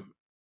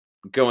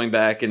going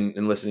back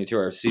and listening to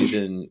our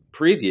season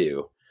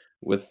preview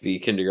with the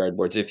kindergarten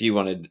boards, if you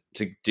wanted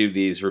to do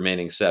these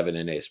remaining 7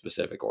 in a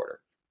specific order.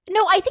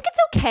 No, I think it's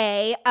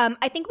okay.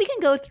 I think we can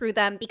go through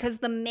them because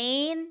the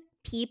main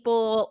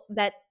people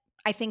that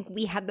I think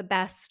we had the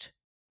best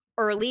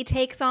early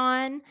takes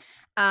on,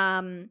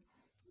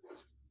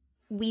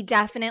 we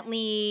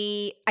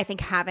definitely, I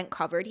think, haven't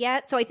covered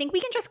yet. So I think we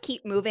can just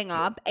keep moving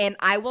up, and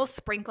I will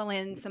sprinkle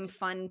in some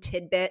fun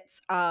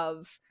tidbits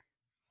of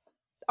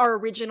our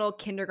original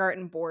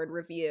kindergarten board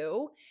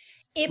review.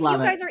 If you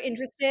guys are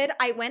interested,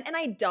 I went and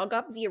I dug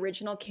up the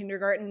original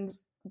kindergarten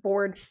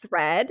board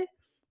thread.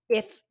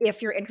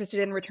 If you're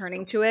interested in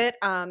returning to it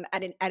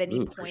at any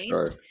point. For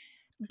sure.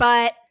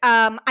 But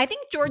I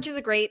think George is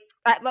a great.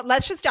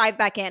 Let's just dive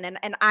back in,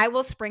 and I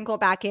will sprinkle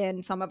back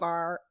in some of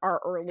our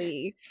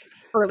early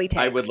takes.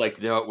 I would like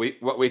to know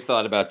what we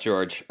thought about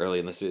George early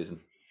in the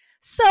season.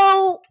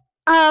 So,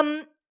 let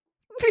me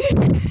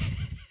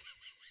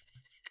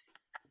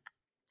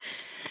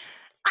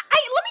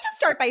just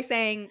start by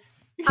saying,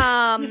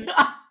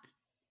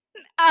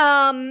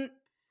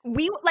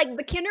 we like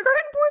the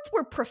kindergarten boards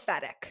were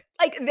prophetic.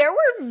 Like there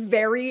were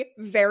very,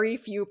 very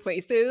few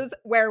places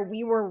where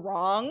we were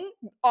wrong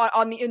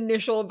on the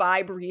initial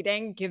vibe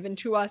reading given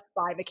to us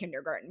by the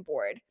kindergarten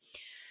board.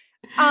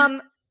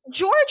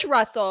 George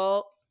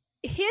Russell,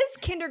 his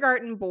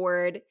kindergarten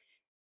board,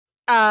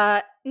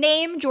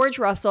 name George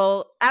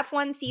Russell,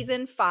 F1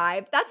 season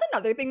 5. That's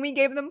another thing we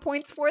gave them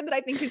points for that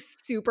I think is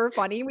super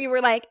funny. We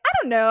were like, I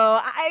don't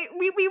know.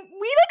 We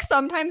like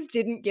sometimes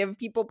didn't give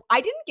people.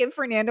 I didn't give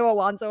Fernando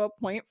Alonso a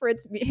point for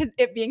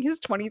it being his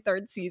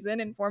 23rd season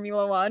in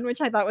Formula One,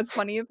 which I thought was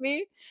funny of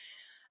me.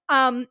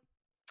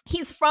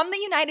 He's from the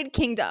United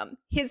Kingdom.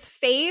 His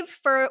fave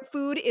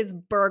food is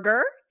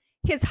burger.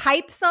 His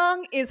hype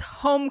song is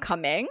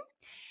Homecoming.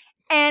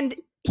 And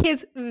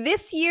his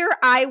This Year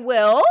I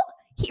Will,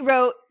 he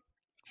wrote,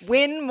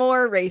 win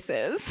more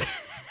races.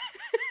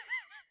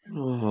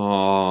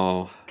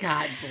 Oh,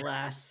 God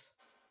bless.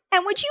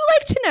 And would you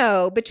like to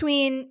know,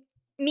 between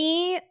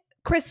me,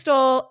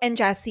 Crystal, and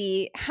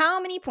Jesse,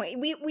 how many points?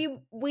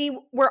 We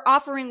were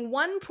offering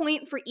 1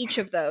 point for each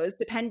of those,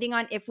 depending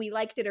on if we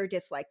liked it or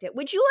disliked it.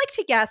 Would you like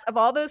to guess, of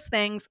all those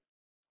things,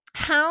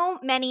 how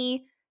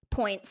many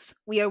points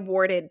we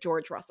awarded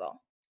George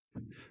Russell?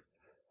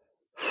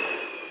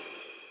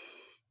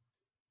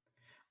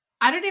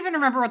 I don't even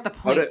remember what the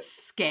point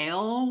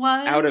scale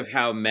was. Out of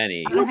how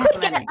many? You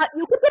could get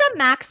a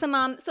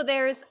maximum. So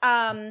there's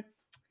 1,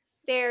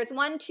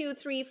 2,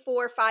 3,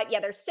 4, 5.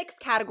 Yeah, there's 6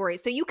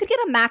 categories. So you could get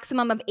a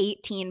maximum of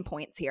 18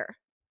 points here.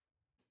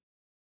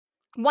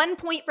 1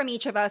 point from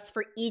each of us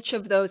for each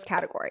of those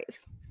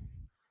categories.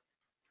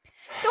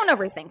 Don't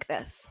overthink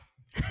this.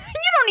 You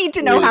don't need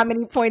to know how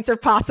many points are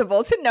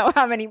possible to know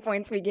how many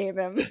points we gave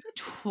him.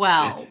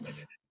 12.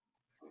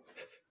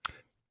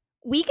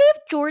 We gave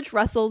George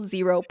Russell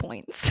 0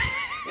 points.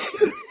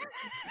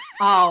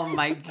 Oh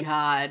my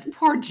God.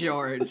 Poor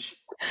George.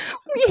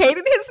 We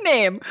hated his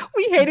name.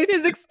 We hated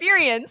his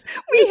experience.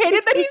 We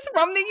hated that he's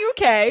from the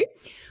UK.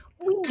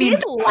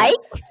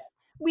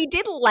 We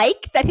did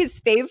like that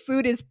his fave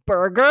food is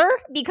burger,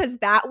 because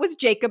that was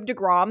Jacob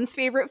deGrom's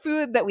favorite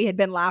food that we had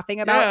been laughing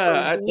about.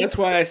 Yeah, that's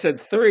why I said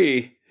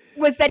 3.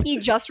 Was that he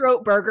just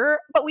wrote burger,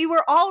 but we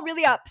were all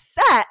really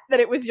upset that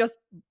it was just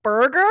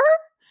burger.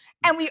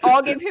 And we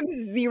all gave him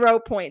 0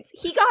 points.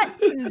 He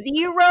got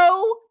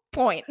 0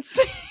 points.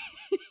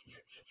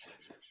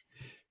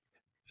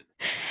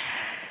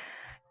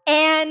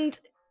 And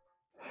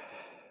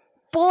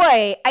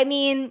boy, I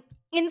mean,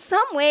 in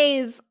some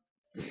ways,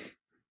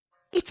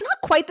 it's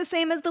not quite the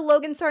same as the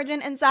Logan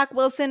Sargent and Zach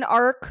Wilson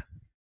arc.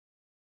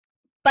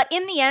 But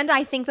in the end,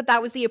 I think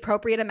that was the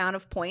appropriate amount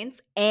of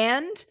points.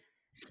 And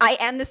I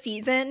end the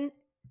season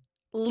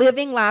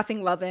living,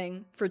 laughing,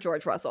 loving for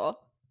George Russell.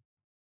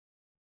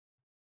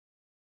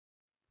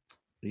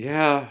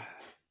 Yeah.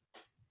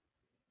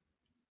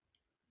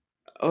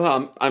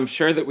 Oh, I'm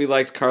sure that we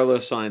liked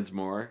Carlos Sainz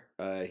more.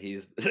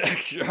 He's the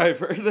next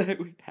driver that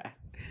we had.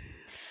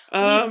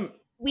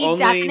 We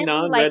only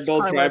non-Red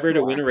Bull driver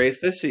to win a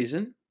race this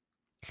season.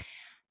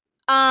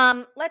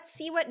 Let's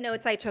see what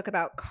notes I took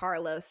about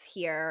Carlos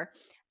here.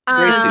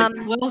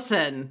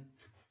 Wilson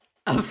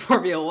of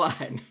Formula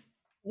One.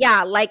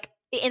 Yeah, like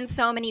in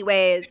so many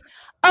ways.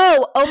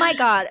 Oh my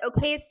God.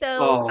 Okay,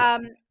 so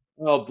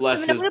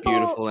bless his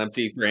beautiful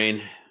empty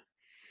brain.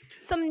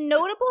 Some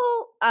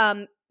notable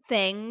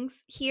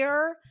things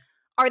here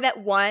are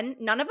that, one,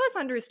 none of us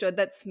understood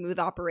that Smooth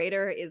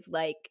Operator is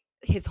like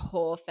his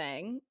whole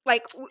thing.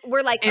 Like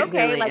we're like, it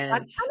okay, really like is.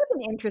 That's kind of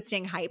an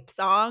interesting hype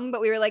song, but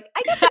we were like,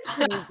 I guess it's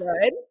pretty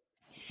good.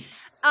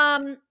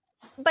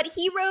 But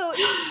he wrote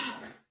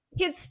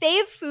his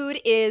fave food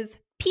is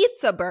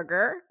pizza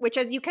burger, which,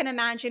 as you can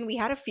imagine, we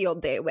had a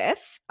field day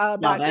with.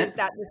 But is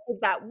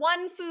that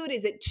one food?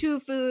 Is it 2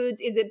 foods?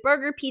 Is it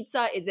burger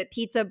pizza? Is it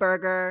pizza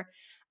burger?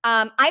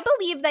 I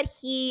believe that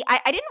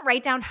I didn't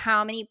write down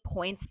how many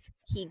points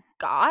he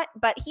got,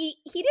 but he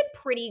did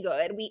pretty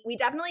good. We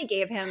definitely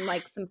gave him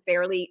like some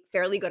fairly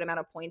good amount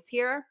of points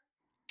here.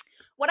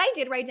 What I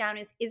did write down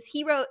is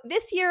he wrote,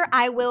 "This year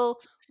I will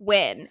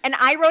win." And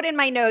I wrote in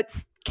my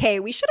notes, "Okay,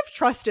 we should have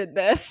trusted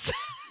this."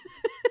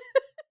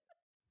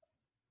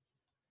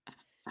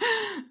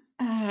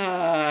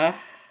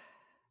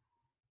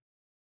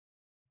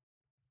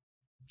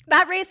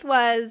 That race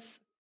was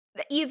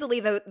easily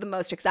the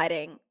most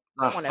exciting.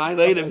 The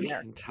highlight of the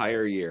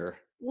entire year.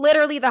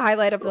 Literally the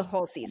highlight of the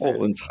whole season.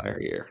 Whole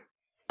entire year.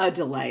 A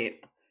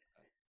delight.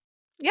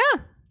 Yeah.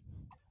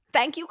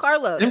 Thank you,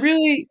 Carlos. And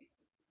really,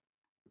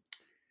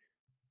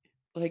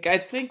 like, I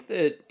think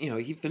that,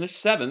 he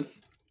finished 7th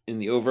in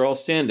the overall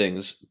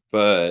standings,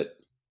 but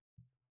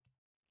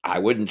I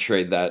wouldn't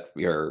trade that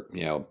for,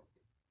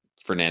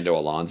 Fernando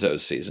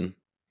Alonso's season.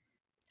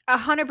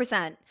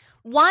 100%.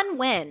 One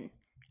win.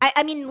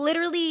 I mean,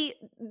 literally,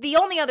 the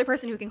only other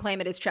person who can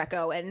claim it is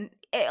Checo, and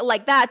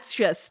that's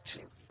just.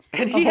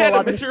 And he had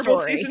a miserable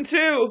season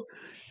too.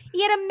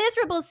 He had a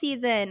miserable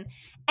season,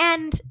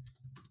 and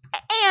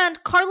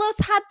Carlos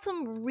had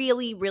some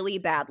really, really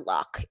bad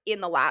luck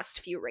in the last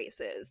few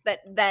races.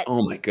 That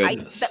oh my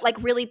goodness,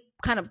 that really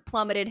kind of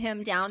plummeted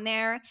him down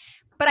there.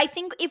 But I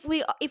think if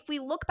we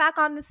look back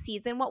on the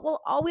season, what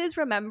we'll always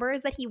remember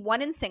is that he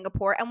won in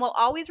Singapore, and we'll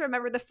always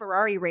remember the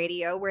Ferrari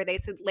radio where they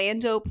said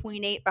Lando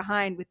 0.8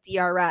 behind with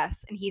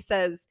DRS, and he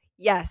says,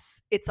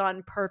 "Yes, it's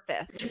on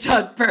purpose. It's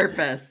on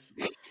purpose."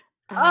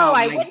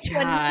 I went to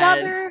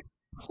another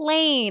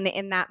plane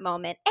in that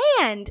moment.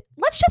 And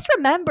let's just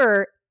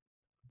remember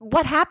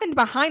what happened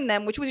behind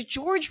them, which was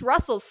George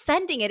Russell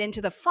sending it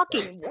into the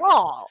fucking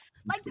wall.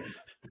 Like, it fell to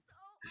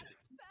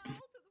the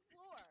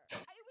floor.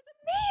 It was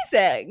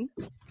amazing.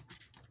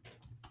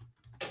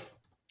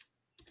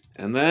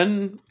 And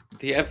then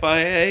the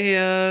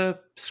FIA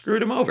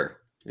screwed him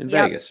over in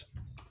Vegas.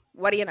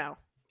 What do you know?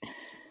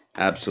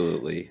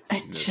 Absolutely.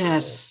 That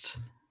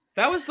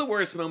was the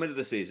worst moment of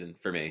the season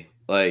for me.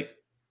 Like,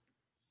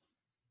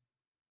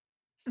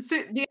 so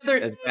the other,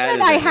 as bad as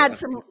I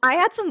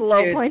had some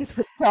low points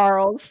with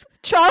Charles.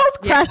 Charles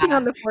crashing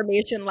on the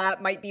formation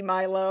lap might be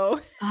my low.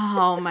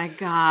 Oh my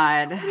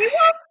God. We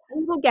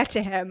will get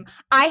to him.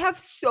 I have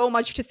so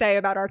much to say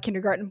about our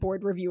kindergarten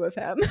board review of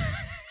him.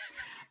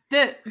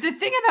 The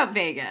thing about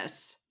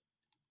Vegas,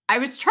 I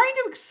was trying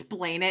to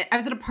explain it. I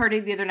was at a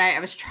party the other night.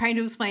 I was trying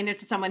to explain it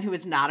to someone who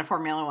was not a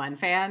Formula One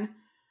fan.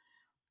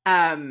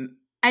 And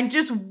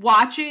just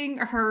watching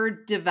her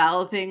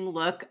developing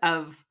look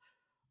of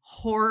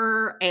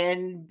horror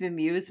and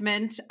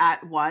bemusement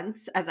at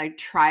once as I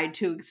tried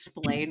to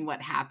explain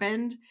what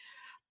happened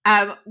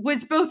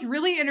was both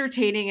really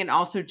entertaining and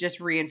also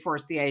just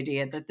reinforced the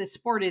idea that this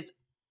sport is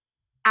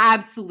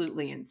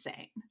absolutely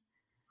insane.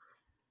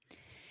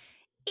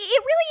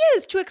 It really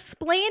is. To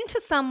explain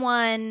to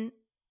someone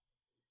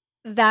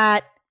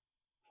that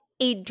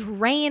a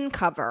drain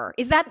cover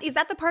is that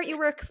the part you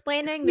were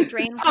explaining, the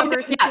drain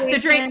cover situation? Yeah, the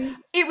drain.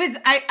 It was.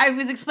 I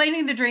was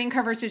explaining the drain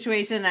cover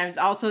situation. And I was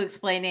also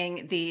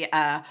explaining the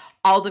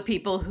all the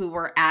people who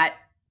were at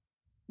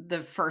the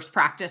first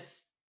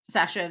practice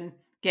session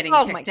getting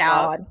kicked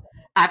out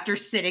after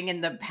sitting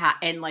in the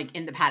in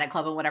the paddock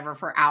club and whatever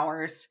for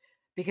hours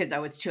because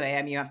it's 2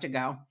 a.m. you have to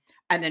go,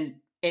 and then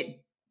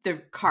the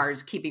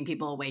cars keeping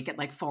people awake at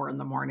like 4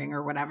 a.m.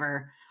 or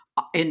whatever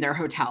in their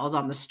hotels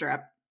on the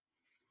strip.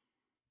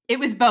 It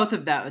was both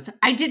of those.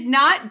 I did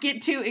not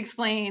get to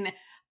explain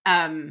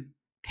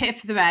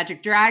Piff the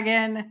Magic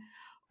Dragon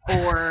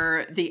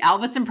or the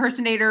Elvis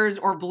impersonators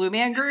or Blue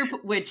Man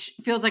Group, which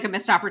feels like a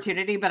missed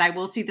opportunity, but I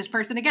will see this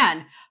person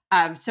again.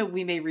 So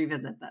we may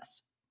revisit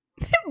this.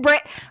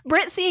 Britt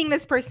seeing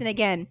this person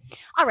again.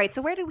 All right,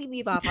 so where did we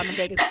leave off on the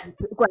Vegas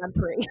Grand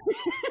Prix?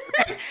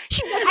 I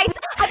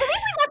believe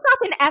we left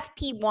off in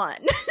FP1.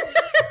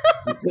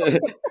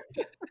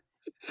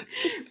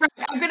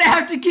 I'm going to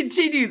have to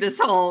continue this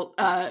whole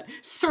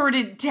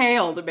sordid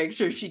tale to make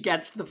sure she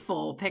gets the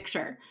full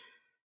picture.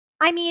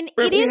 I mean,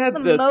 it is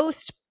the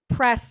most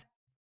press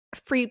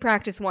free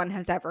practice one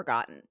has ever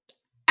gotten.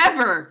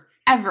 Ever.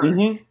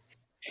 Mm-hmm.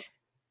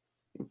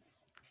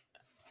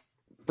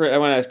 Britt, I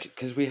want to ask,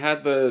 because we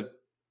had the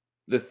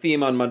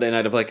theme on Monday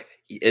night of like,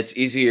 it's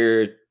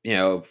easier,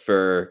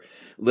 for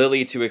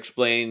Lily to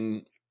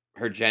explain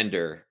her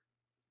gender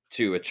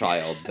to a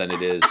child than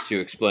it is to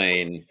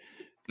explain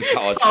the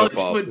college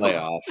football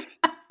playoff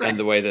right. And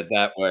the way that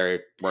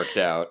worked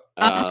out.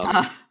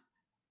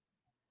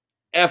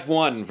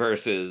 F1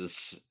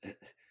 versus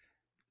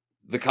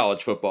the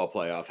college football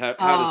playoff. How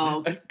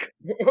does that go?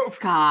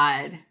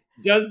 God.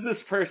 Does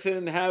this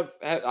person have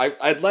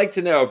I'd like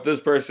to know if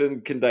this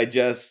person can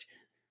digest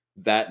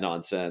that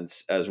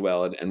nonsense as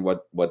well and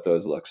what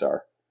those looks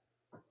are.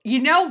 You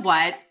know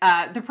what?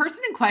 The person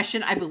in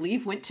question, I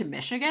believe, went to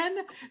Michigan.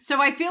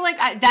 So I feel like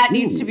that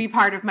needs to be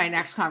part of my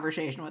next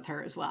conversation with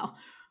her as well.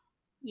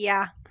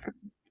 Yeah.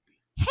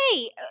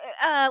 Hey,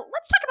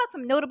 let's talk about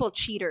some notable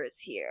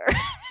cheaters here.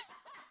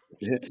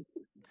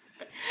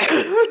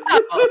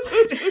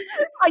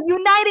 A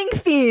uniting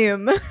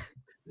theme.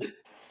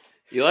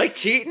 You like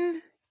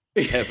cheating?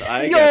 If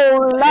I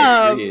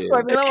love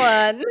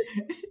Formula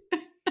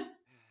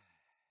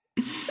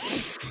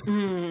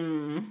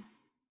One.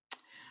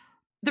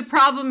 The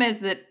problem is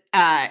that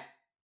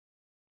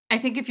I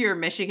think if you're a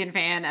Michigan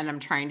fan and I'm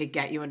trying to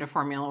get you into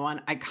Formula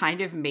One, I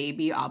kind of may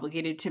be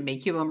obligated to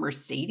make you a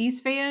Mercedes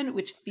fan,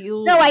 which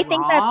feels No, I wrong.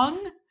 think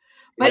that's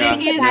But yeah,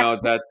 it is no,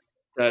 that's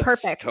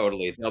perfect.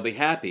 totally. They'll be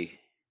happy.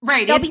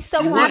 right. They'll be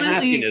so You want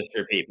happy. happiness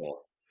for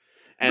people,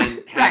 and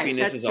Right,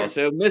 happiness that's is true.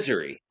 also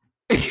misery.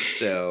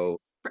 So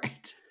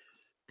Right.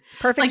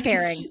 Perfect Like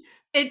pairing.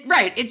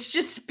 It's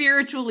just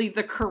spiritually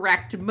the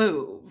correct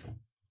move.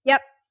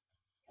 Yep.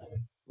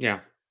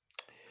 yeah.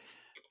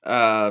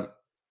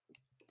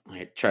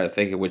 I try to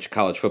think of which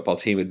college football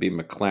team would be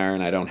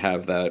McLaren. I don't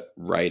have that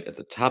right at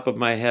the top of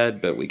my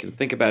head, but we can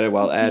think about it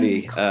while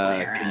Addie.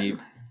 Can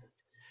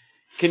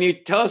you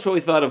tell us what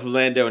we thought of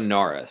Lando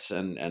Norris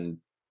and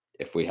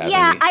if we have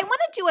Yeah, any? I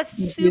want to do a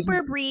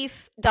super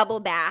brief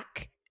double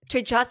back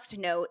to just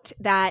note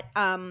that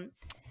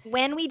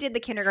when we did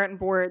the kindergarten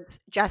boards,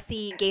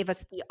 Jesse gave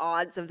us the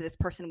odds of this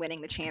person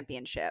winning the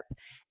championship.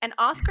 And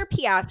Oscar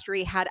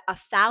Piastri had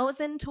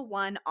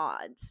 1,000-1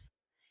 odds.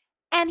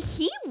 And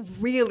he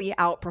really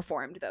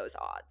outperformed those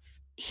odds.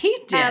 He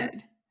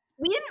did.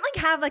 We didn't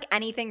have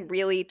anything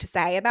really to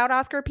say about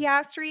Oscar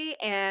Piastri.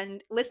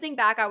 And listening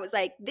back, I was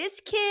like,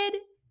 this kid,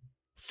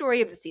 story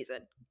of the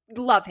season.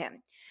 Love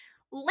him.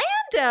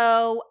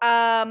 Lando,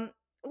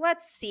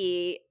 let's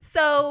see.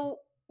 So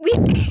we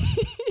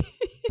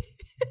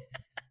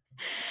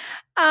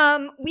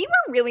we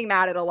were really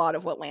mad at a lot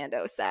of what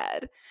Lando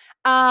said.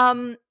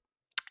 We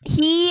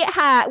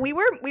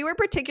were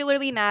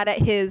particularly mad at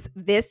his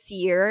this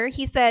year.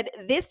 He said,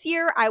 "This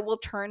year I will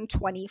turn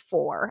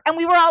 24." And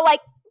we were all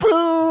like,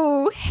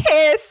 "Boo,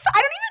 hiss."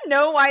 I don't even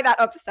know why that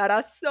upset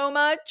us so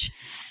much.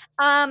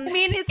 I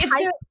mean,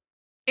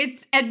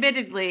 it's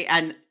admittedly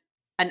an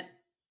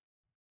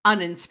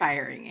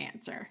uninspiring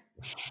answer.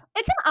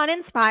 It's an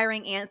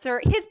uninspiring answer.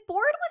 His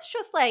board was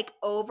just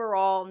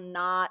overall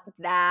not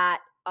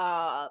that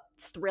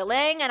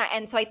thrilling,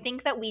 and so I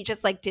think that we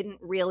just didn't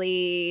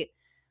really.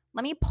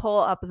 Let me pull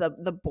up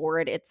the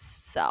board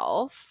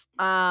itself.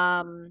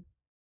 Yeah,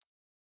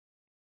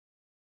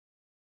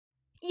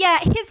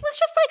 his was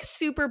just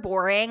super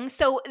boring.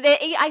 So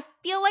I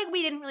feel like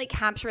we didn't really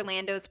capture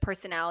Lando's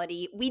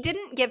personality. We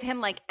didn't give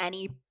him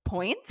any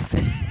points.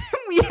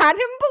 We had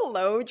him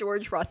below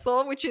George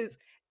Russell, which is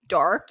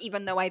dark,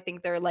 even though I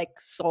think they're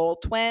soul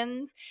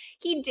twins.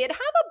 He did have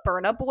a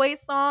Burna Boy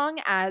song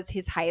as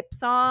his hype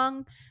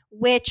song,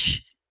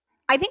 which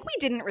I think we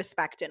didn't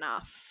respect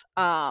enough,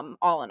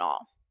 all in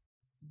all.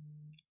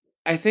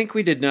 I think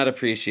we did not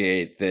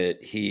appreciate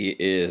that he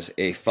is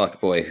a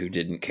fuckboy who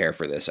didn't care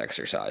for this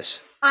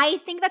exercise. I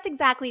think that's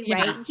exactly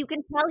right. Yeah. You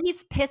can tell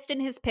he's pissed in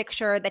his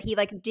picture that he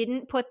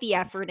didn't put the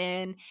effort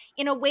in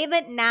a way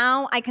that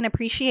now I can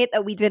appreciate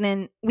that we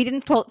didn't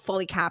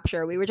fully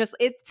capture. We were just,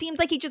 it seems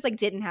like he just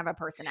didn't have a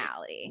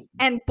personality.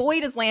 And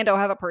boy, does Lando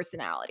have a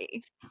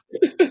personality.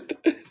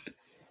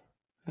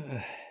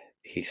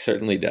 He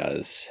certainly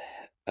does.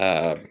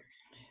 5th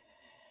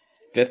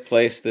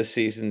place this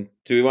season.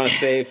 Do we want to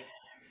save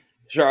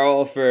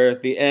Charles for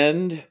the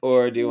end,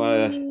 or do you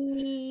want to?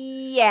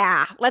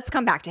 Yeah, let's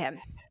come back to him.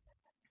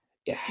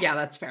 Yeah,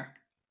 that's fair.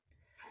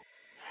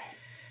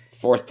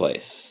 4th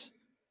place.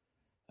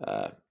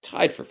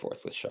 Tied for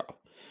 4th with Charles.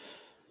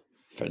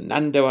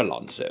 Fernando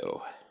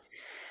Alonso.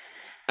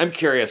 I'm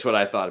curious what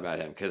I thought about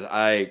him, because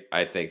I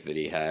think that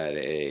he had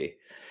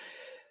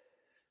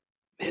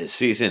his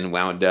season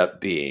wound up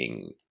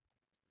being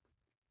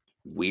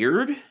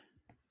weird.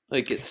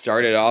 It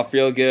started off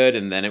real good,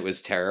 and then it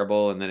was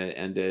terrible, and then it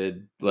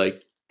ended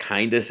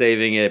kind of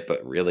saving it,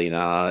 but really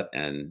not,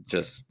 and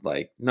just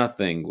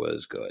nothing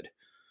was good.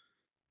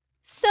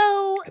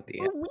 So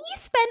we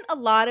spent a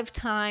lot of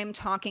time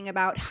talking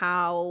about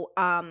how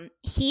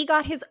he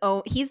got his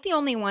own. He's the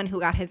only one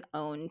who got his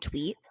own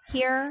tweet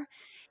here,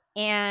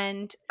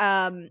 and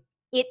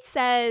it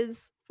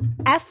says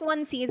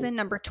F1 season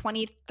number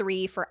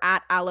 23 for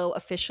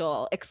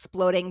 @AloOfficial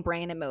exploding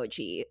brain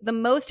emoji, the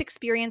most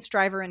experienced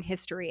driver in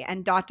history,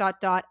 and ...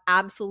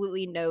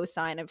 absolutely no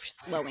sign of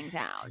slowing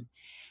down.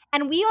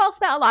 And we all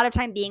spent a lot of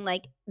time being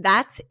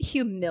that's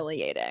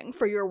humiliating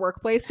for your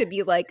workplace to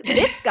be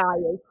this guy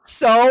is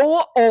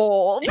so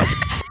old.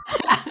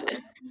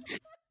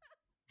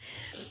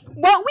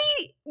 Well,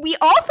 we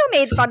also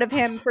made fun of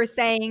him for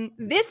saying,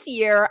 this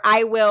year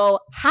I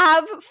will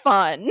have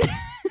fun.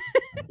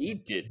 He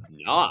did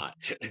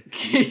not. Some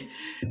ways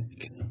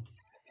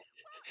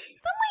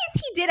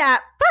he did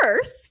at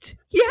first.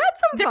 He had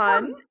some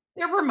fun.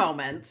 There were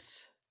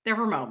moments. Mm-hmm. There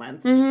were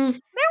moments.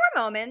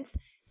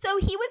 So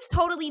he was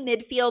totally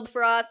midfield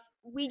for us.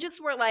 We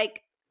just were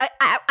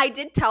I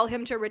did tell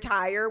him to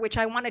retire, which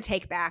I want to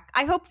take back.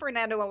 I hope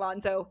Fernando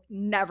Alonso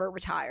never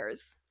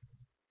retires.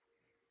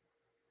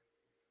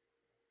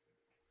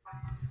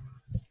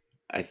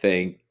 I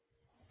think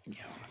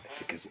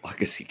as long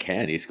as he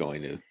can, he's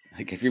going to.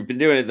 If you've been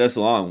doing it this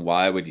long,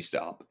 why would you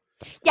stop?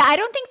 Yeah, I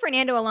don't think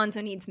Fernando Alonso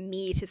needs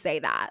me to say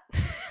that.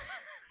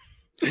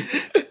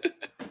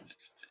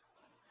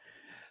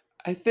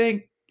 I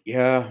think,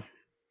 yeah.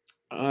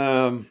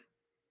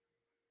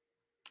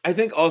 I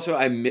think also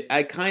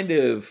I kind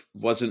of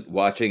wasn't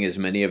watching as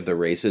many of the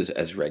races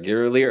as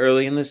regularly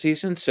early in the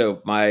season,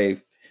 so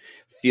my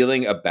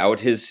feeling about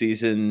his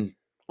season,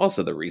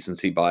 also the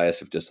recency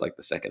bias of just like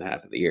the second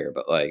half of the year,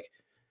 but like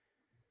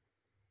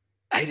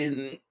I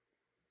didn't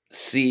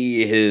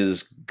see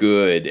his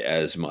good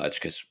as much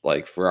because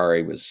like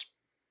Ferrari was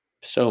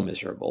so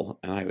miserable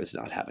and I was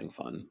not having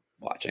fun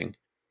watching.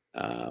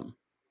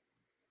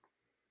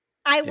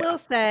 I will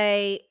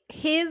say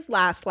his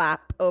last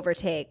lap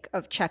overtake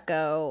of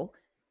Checo.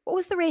 What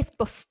was the race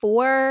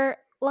before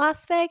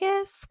Las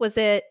Vegas? Was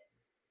it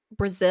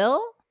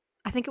Brazil?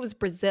 I think it was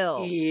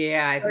Brazil.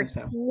 Yeah, I think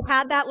so. Who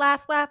had that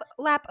last lap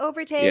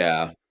overtake?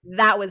 Yeah.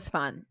 That was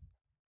fun.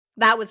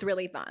 That was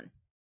really fun.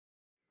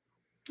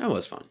 That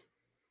was fun.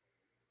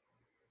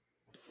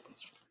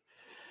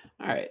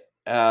 All right.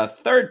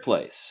 Third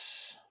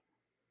place.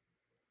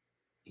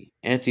 The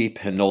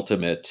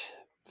anti-penultimate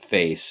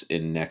face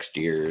in next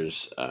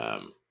year's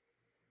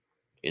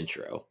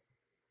intro.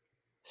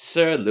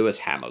 Sir Lewis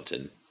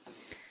Hamilton.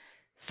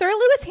 Sir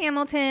Lewis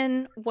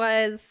Hamilton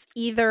was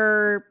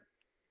either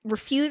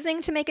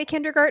refusing to make a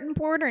kindergarten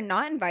board or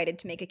not invited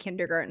to make a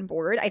kindergarten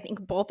board. I think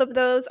both of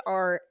those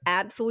are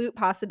absolute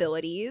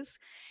possibilities.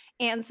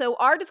 And so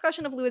our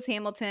discussion of Lewis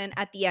Hamilton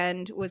at the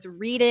end was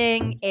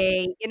reading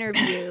an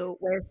interview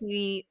where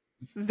he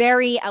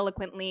very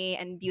eloquently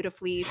and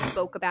beautifully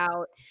spoke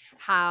about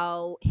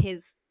how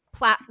his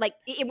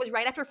it was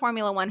right after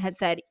Formula One had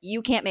said,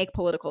 you can't make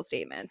political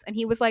statements. And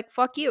he was like,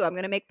 fuck you, I'm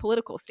going to make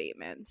political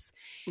statements.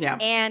 Yeah.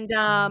 And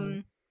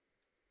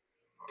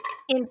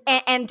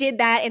did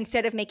that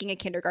instead of making a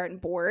kindergarten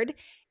board.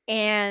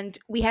 And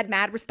we had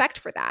mad respect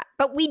for that.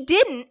 But we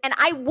didn't. And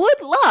I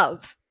would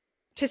love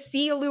to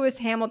see a Lewis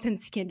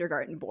Hamilton's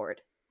kindergarten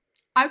board.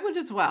 I would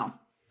as well.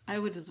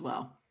 Because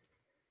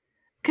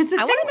I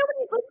want to know what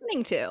he's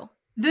listening to.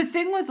 The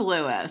thing with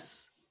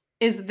Lewis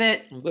is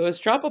that Lewis,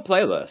 drop a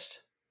playlist.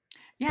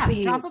 Yeah,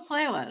 Please. drop a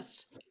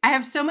playlist. I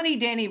have so many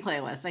Danny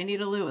playlists. I need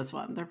a Lewis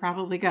one. They're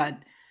probably good.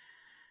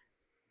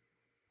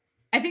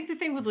 I think the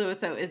thing with Lewis,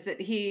 though, is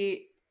that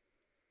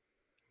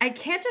I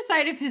can't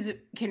decide if his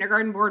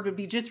kindergarten board would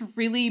be just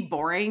really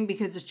boring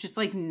because it's just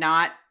like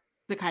not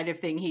the kind of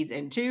thing he's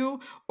into,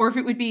 or if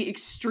it would be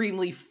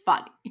extremely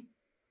funny.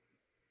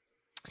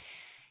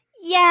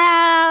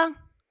 Yeah.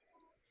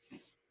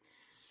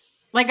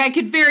 Like I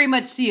could very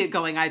much see it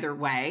going either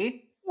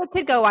way. It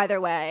could go either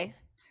way.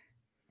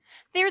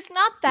 There's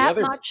not that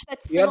much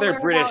that's the similar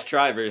other British about...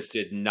 drivers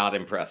did not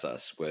impress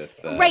us with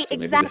right, so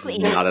maybe exactly.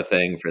 This is not a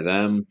thing for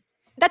them.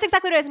 That's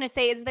exactly what I was going to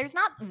say, is there's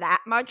not that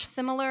much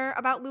similar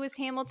about Lewis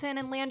Hamilton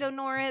and Lando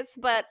Norris,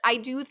 but I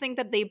do think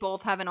that they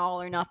both have an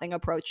all or nothing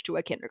approach to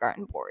a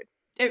kindergarten board.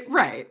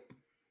 Right.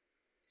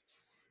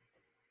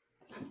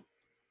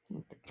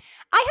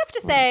 I have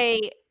to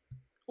say,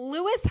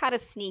 Lewis had a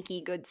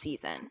sneaky good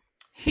season.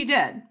 He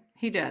did.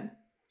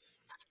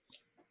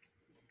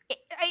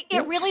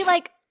 It really,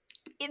 like,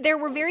 there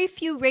were very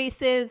few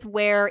races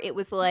where it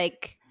was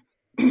like,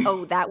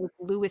 oh, that was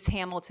Lewis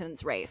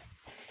Hamilton's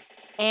race.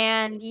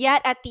 And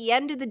yet at the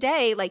end of the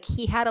day, like,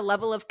 he had a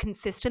level of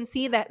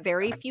consistency that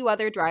very few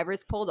other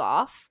drivers pulled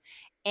off.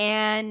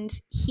 And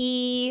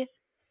he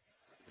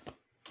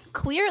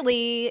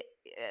clearly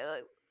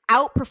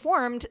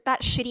outperformed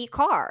that shitty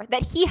car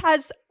that he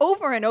has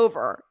over and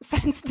over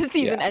since the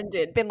season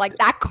ended been like,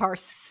 that car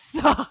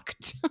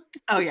sucked.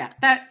 Oh yeah.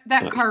 That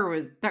car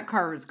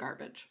was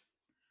garbage.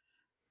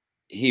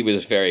 He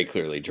was very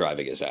clearly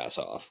driving his ass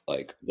off,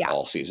 like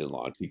all season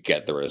long, to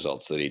get the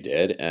results that he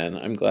did, and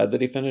I'm glad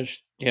that he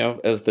finished,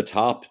 as the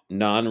top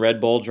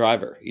non-Red Bull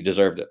driver. He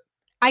deserved it.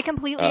 I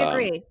completely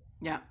agree.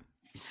 Yeah,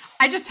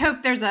 I just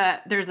hope there's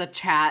a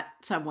chat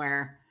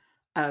somewhere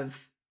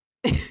of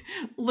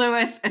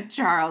Lewis and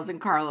Charles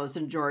and Carlos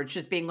and George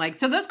just being like,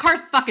 so those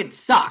cars fucking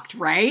sucked,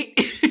 right?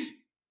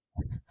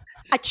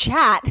 A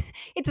chat.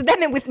 It's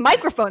them with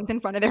microphones in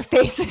front of their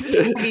faces.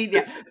 I mean,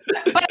 yeah.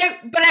 But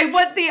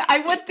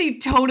I want the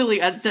totally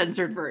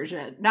uncensored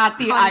version, not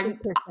the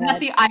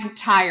 100%. I'm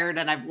tired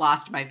and I've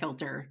lost my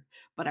filter,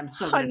 but I'm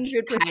still going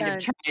to kind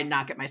of try and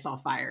not get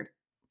myself fired.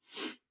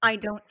 I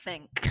don't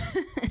think.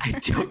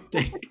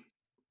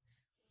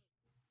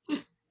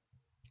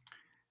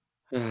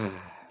 And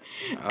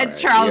right,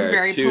 Charles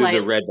very polite.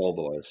 The Red Bull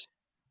boys.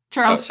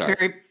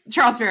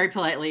 Charles very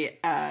politely,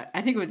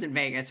 I think it was in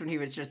Vegas when he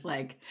was just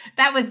like,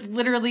 that was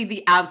literally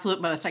the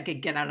absolute most I could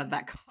get out of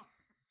that car.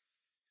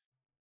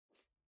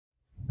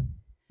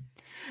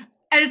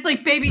 And it's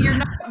like, baby, you're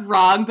not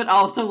wrong, but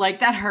also like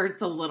that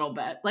hurts a little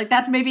bit. Like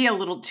that's maybe a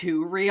little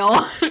too real.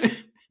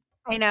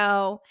 I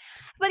know.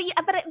 But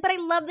I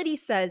love that he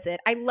says it.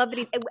 I love that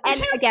he's,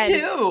 and again,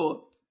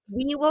 too.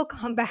 We will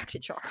come back to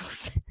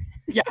Charles.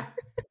 Yeah.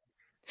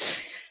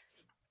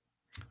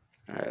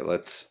 All right,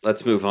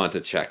 let's move on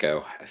to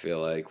Checo. I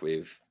feel like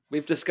we've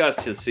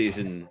discussed his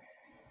season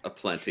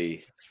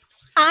aplenty.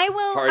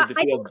 Hard to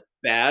feel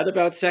bad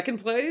about second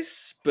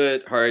place,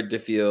 but hard to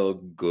feel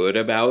good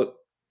about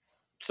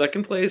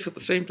second place at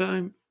the same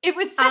time. It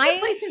was second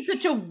place in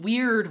such a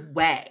weird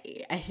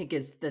way, I think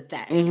is the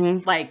thing.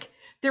 Mm-hmm. Like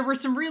there were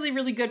some really,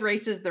 really good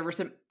races. There were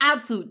some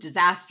absolute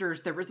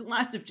disasters. There was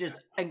lots of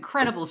just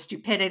incredible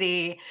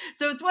stupidity.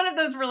 So it's one of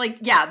those where like,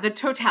 yeah, the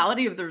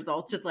totality of the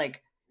results is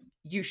like,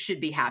 you should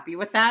be happy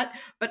with that.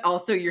 But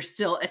also you're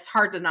still, it's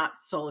hard to not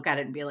still look at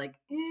it and be like,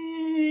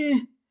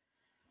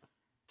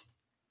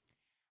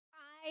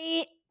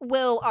 I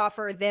will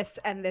offer this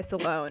and this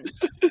alone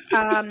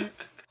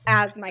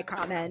as my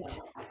comment.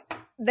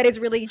 That is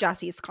really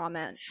Jesse's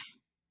comment.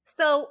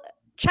 So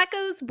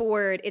Checo's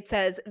board, it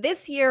says,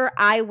 this year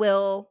I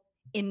will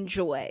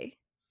enjoy.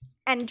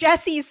 And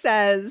Jesse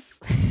says,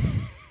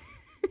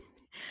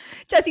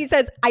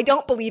 I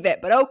don't believe it,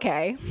 but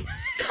okay.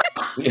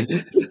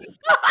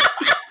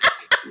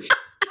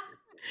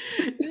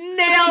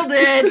 Nailed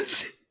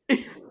it.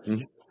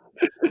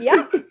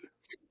 Yeah.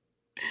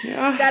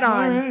 Yeah. Dead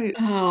on. Right.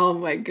 Oh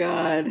my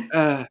God.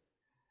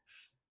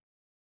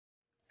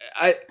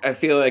 I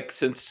feel like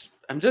since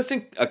I'm just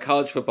in a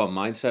college football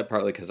mindset,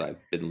 partly because I've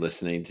been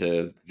listening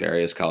to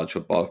various college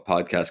football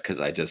podcasts because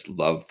I just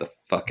love the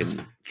fucking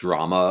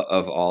drama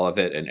of all of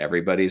it and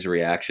everybody's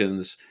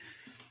reactions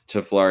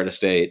to Florida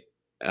State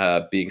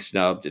being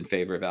snubbed in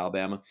favor of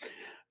Alabama.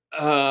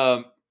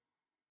 I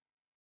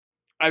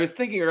was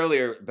thinking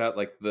earlier about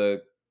like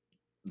the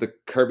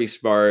Kirby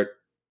Smart,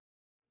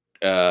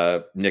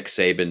 Nick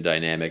Saban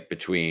dynamic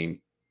between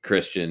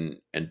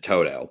Christian and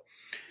Toto.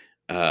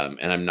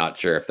 And I'm not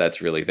sure if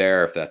that's really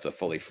there, if that's a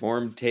fully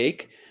formed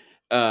take.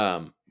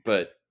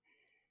 But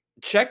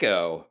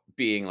Checo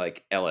being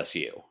like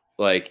LSU,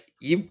 like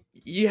you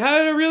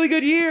had a really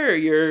good year.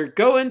 You're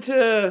going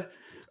to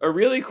a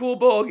really cool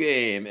bowl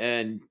game,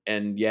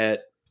 and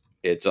yet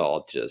it's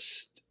all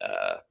just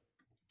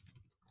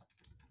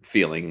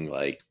feeling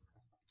like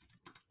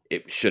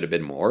it should have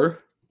been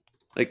more.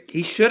 Like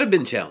he should have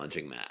been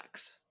challenging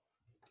Max.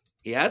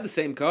 He had the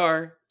same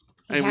car.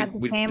 We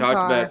talked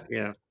about,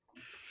 you know,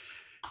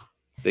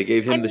 they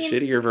gave him the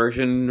shittier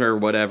version or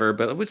whatever,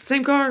 but it was the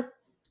same car.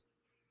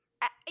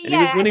 And he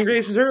was winning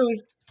races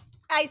early.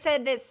 I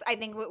said this, I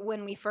think,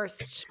 when we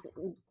first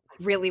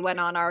really went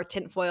on our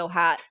tinfoil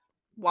hat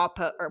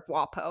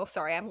WAPO.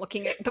 Sorry, I'm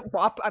looking at the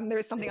WAPO.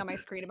 There's something on my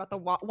screen about the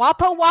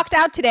WAPO walked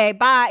out today.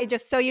 Bye.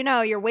 Just so you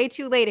know, you're way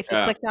too late if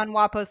you clicked on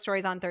WAPO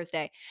stories on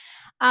Thursday.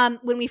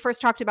 When we first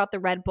talked about the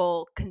Red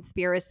Bull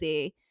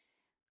conspiracy,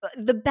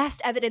 the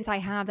best evidence I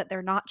have that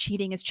they're not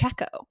cheating is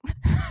Checo.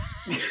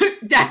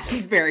 That's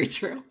very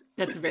true.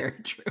 That's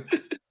very true.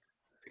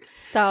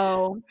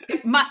 So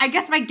I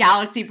guess my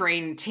galaxy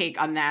brain take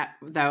on that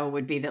though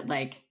would be that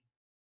like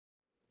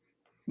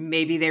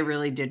maybe they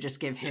really did just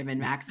give him and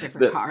Max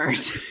different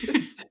cars.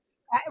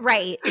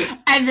 Right.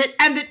 And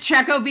that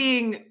Checo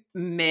being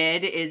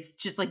mid is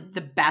just like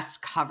the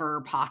best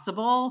cover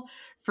possible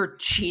for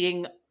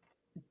cheating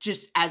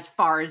just as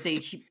far as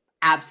they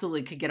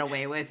absolutely could get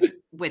away with Max.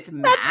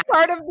 That's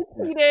part of the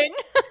cheating.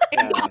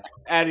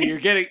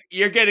 Addie,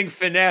 you're getting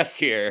finessed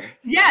here.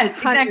 Yes,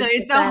 exactly.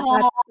 It's a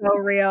whole so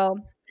real.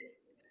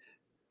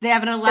 They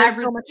have an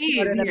elaborate so much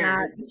scheme than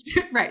here.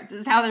 Right.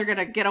 This is how they're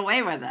gonna get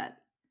away with it.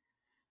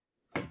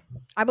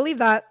 I believe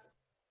that.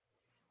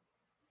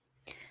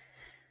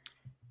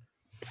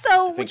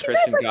 So I think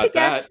Christian got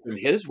that from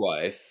his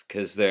wife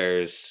because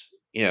there's,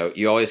 you know,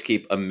 you always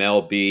keep a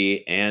Mel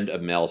B and a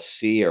Mel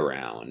C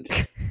around.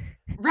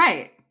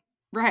 Right.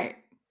 Right.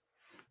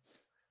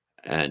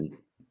 And,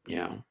 you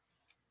know,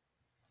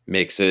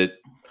 makes it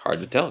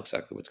hard to tell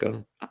exactly what's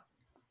going on.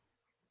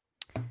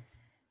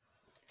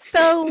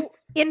 So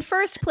in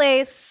first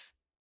place,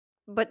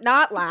 but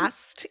not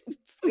last,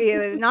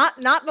 not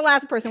the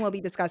last person we'll be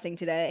discussing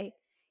today,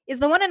 is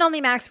the one and only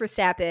Max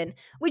Verstappen.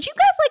 Would you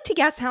guys like to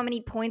guess how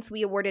many points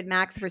we awarded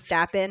Max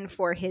Verstappen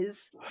for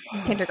his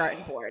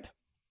kindergarten board?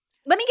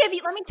 Let me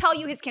tell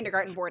you his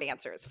kindergarten board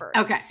answers first.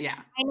 Okay, yeah.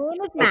 My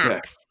name is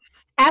Max.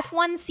 Okay.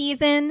 F1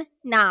 season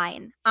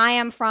 9. I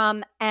am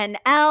from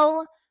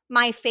NL.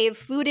 My fave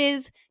food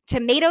is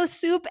tomato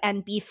soup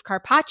and beef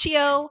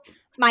carpaccio.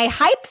 My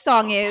hype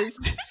song is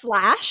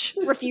 /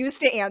 refuse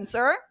to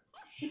answer.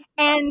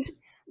 And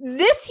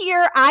this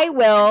year I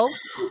will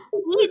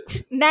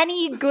eat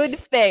many good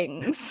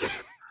things.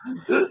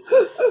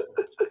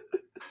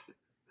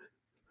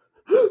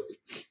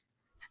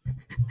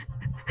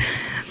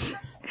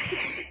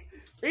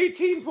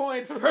 18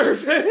 points,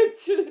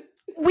 perfect.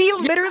 We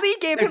literally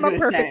gave him a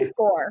perfect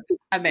score.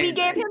 Amazing. We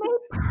gave him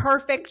a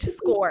perfect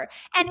score.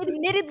 And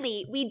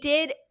admittedly,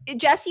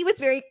 Jesse was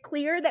very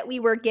clear that we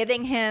were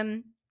giving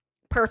him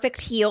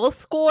perfect heel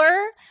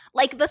score.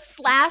 Like the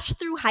 /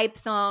 through hype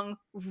song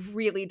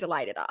really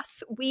delighted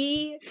us.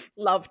 We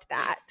loved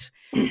that.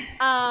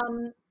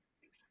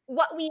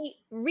 What we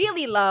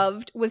really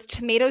loved was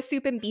tomato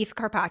soup and beef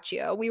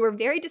carpaccio. We were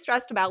very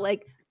distressed about,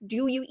 like,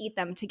 do you eat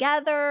them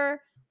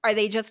together? Are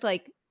they just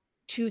like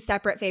two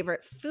separate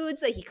favorite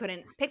foods that he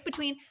couldn't pick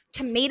between?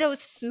 Tomato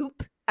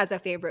soup as a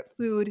favorite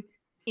food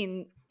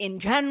in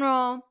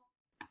general.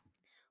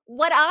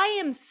 What I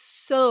am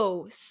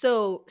so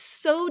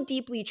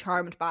deeply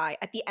charmed by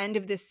at the end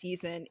of this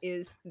season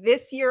is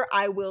this year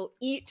I will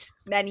eat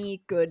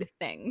many good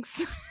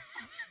things.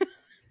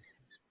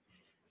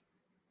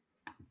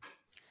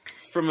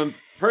 from a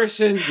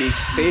person whose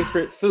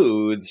favorite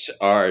foods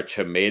are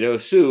tomato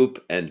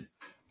soup and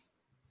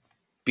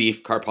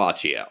beef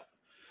carpaccio.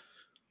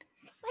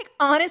 Like,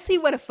 honestly,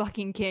 what a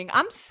fucking king.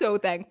 I'm so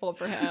thankful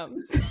for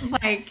him.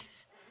 Like,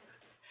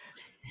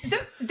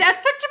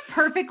 that's such a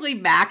perfectly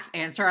Max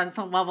answer on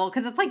some level,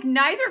 because it's like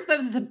neither of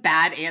those is a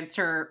bad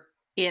answer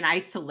in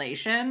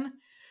isolation,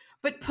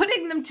 but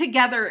putting them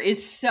together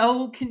is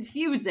so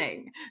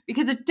confusing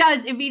because it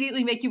does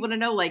immediately make you want to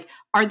know, like,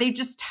 are they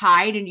just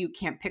tied and you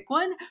can't pick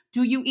one?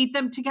 Do you eat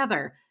them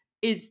together?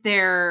 Is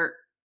there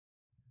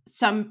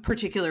some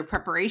particular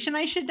preparation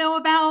I should know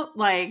about?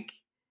 Like,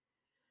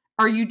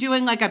 are you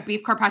doing like a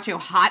beef carpaccio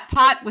hot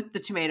pot with the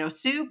tomato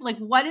soup? Like,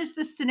 what is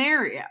the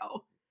scenario?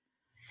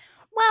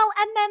 Well,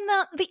 and then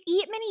the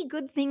eat many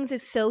good things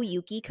is so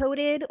Yuki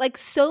coded. Like,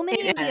 so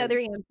many of the other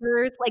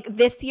answers, like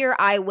this year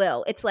I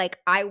will. It's like,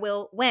 I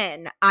will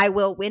win. I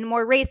will win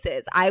more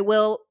races. I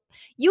will.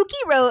 Yuki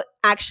wrote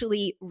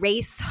actually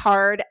race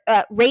hard,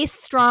 race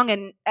strong,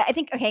 and I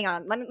think, hang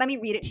on, let me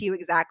read it to you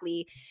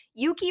exactly.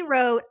 Yuki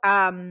wrote,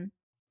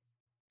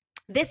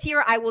 this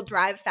year I will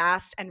drive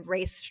fast and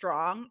race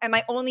strong. And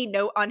my only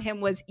note on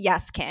him was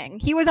yes, King.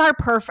 He was our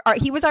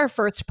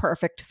first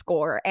perfect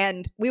score,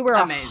 and we were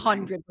 100%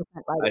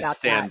 right about that. I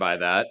stand by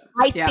that.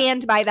 I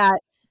stand by that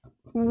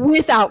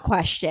without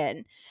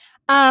question.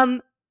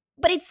 But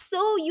it's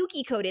so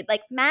Yuki coded.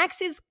 Like, Max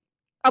is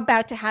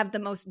about to have the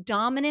most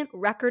dominant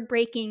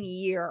record-breaking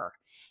year.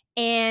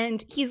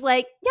 And he's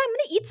like, yeah,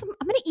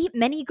 I'm gonna eat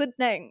many good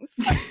things.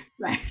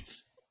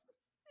 Right.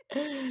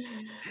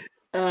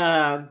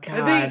 Oh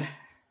God.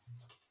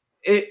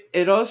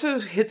 It also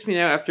hits me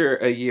now after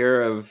a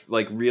year of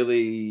like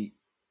really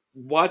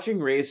watching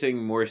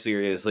racing more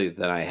seriously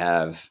than I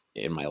have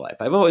in my life.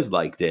 I've always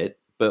liked it,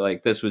 but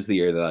like this was the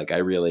year that like I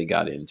really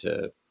got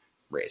into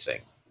racing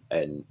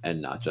and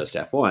not just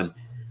F1.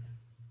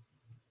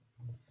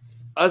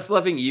 Us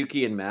loving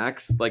Yuki and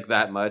Max like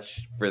that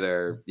much for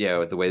their,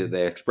 the way that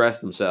they express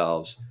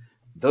themselves.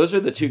 Those are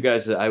the two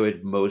guys that I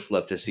would most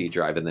love to see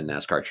drive in the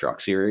NASCAR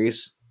Truck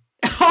Series.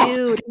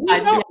 Dude,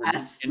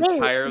 yes.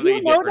 Entirely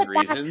different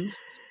reasons.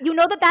 You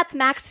know that's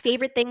Max's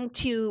favorite thing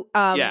to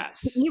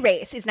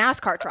e-race is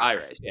NASCAR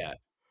trucks.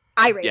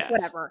 iRace, yes.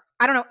 Whatever.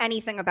 I don't know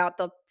anything about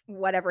the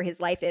whatever his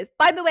life is.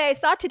 By the way, I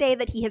saw today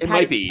that he has had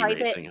might be private...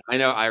 e-racing. I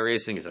know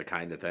iRacing is a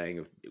kind of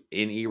thing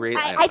in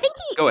e-racing. I think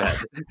Go ahead.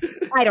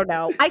 I don't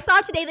know. I saw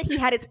today that he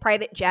had his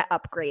private jet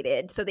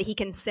upgraded so that he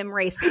can sim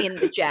race in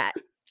the jet.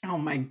 Oh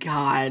my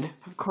God.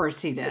 Of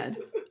course he did.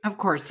 Of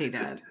course he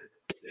did.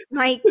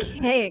 My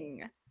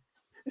king.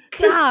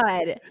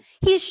 God.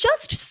 He's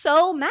just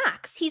so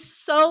Max. He's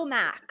so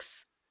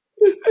Max.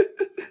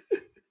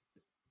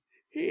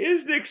 He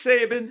is Nick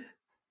Saban.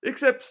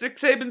 Except Nick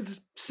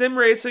Saban's sim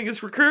racing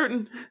is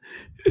recruiting.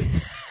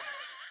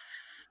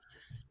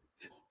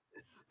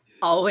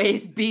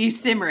 Always be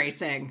sim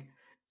racing.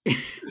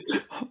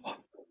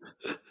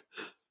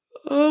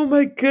 Oh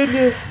my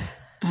goodness.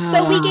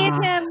 So we gave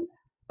him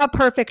a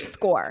perfect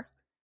score.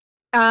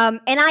 And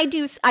I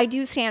do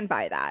stand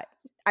by that.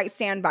 I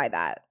stand by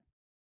that.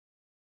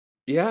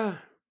 Yeah.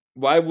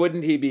 Why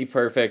wouldn't he be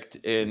perfect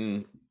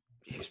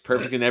he's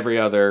perfect in every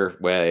other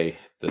way.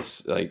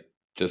 This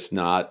just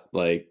not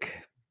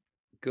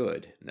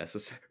good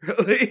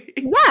necessarily.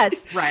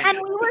 Yes. Right. And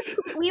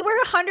we were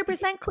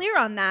 100% clear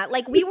on that.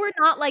 Like, we were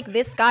not like,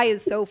 this guy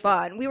is so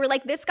fun. We were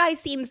like, this guy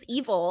seems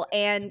evil,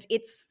 and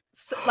it's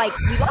so, like,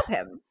 we love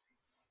him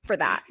for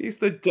that. He's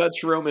the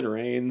Dutch Roman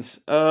Reigns.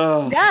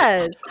 Oh.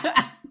 Yes.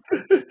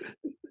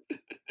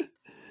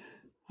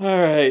 All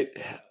right.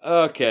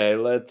 Okay,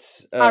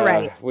 let's all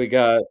right. We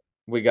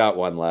got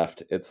one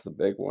left. It's the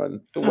big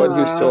one. The one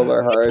who stole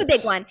our hearts. It's the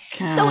big one.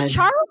 God. So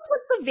Charles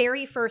was the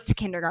very first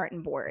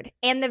kindergarten board.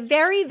 And the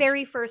very,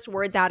 very first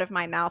words out of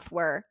my mouth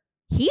were,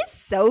 he's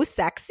so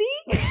sexy.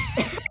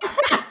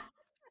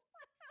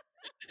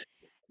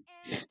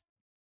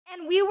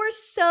 and we were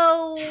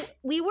so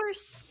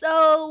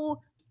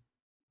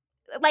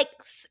like,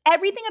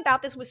 everything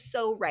about this was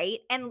so right.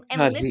 And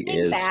God, listening he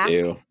is back.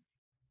 Too.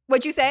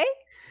 What'd you say?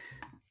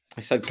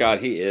 I said, God,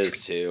 he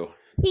is too.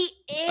 He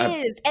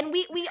is. And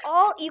we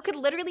all, you could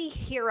literally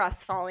hear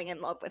us falling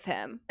in love with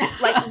him.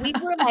 Like, we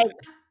were like,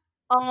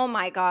 oh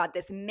my God,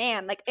 this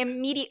man. Like,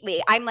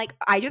 immediately, I'm like,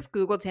 I just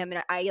Googled him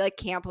and I like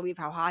can't believe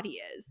how hot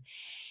he is.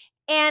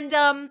 And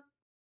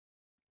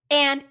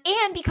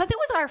because it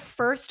was our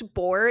first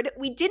board,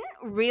 we didn't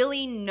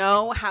really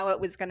know how it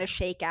was going to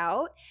shake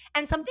out.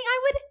 And something I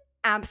would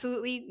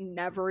absolutely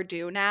never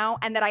do now,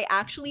 and that I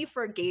actually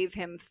forgave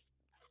him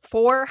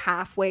for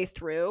halfway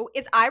through,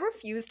 is I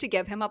refuse to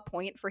give him a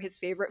point for his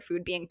favorite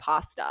food being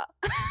pasta.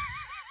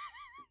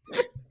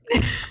 I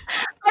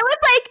was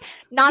like,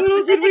 not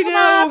specific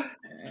enough.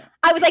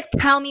 I was like,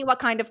 tell me what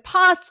kind of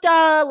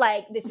pasta.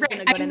 Like, this isn't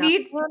a good enough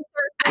answer.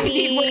 I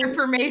need more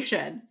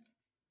information.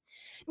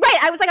 Right.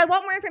 I was like, I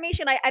want more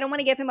information. I don't want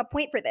to give him a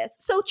point for this.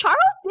 So Charles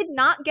did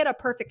not get a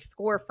perfect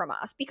score from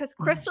us because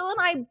Crystal and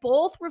I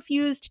both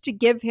refused to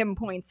give him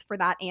points for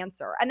that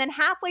answer. And then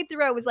halfway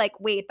through, I was like,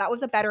 wait, that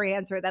was a better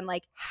answer than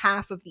like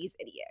half of these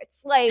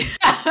idiots. Like,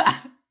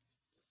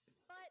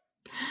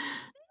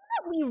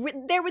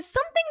 There was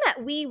something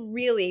that we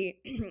really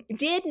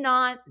did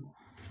not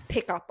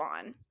pick up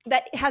on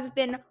that has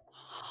been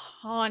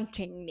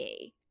haunting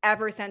me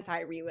ever since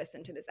I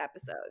re-listened to this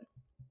episode,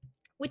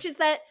 which is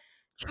that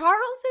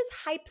Charles's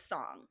hype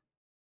song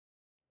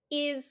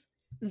is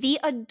 "The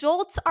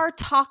Adults Are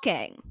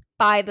Talking"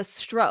 by The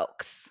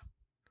Strokes.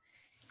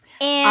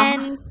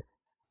 And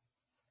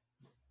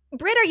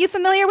Britt, are you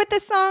familiar with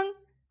this song?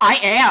 I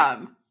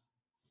am.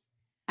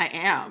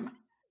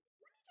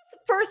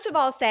 First of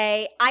all,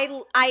 say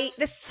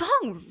this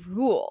song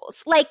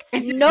rules. Like,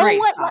 it's a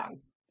great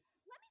song.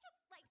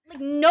 Like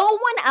no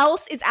one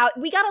else is out.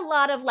 We got a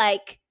lot of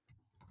like,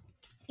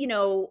 you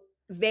know,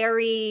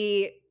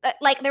 very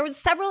like there was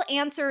several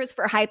answers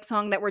for hype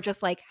song that were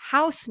just like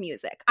house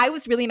music. I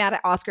was really mad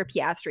at Oscar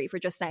Piastri for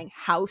just saying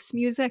house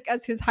music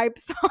as his hype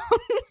song.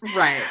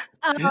 Right.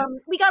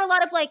 We got a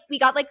lot of like, we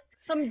got like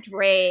some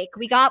Drake.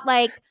 We got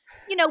like,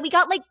 you know, we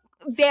got a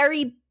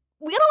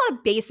lot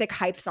of basic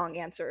hype song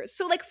answers.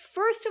 So like,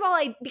 first of all,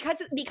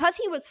 because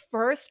he was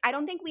first, I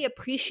don't think we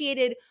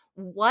appreciated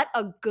what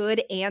a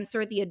good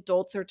answer "The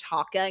Adults Are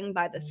Talking"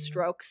 by The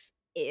Strokes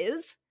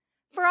is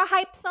for a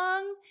hype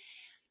song.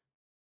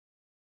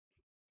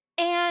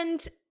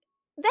 And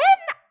then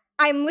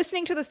I'm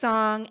listening to the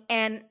song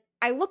and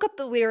I look up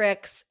the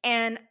lyrics,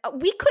 and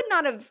we could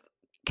not have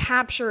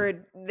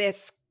captured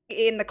this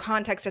in the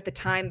context at the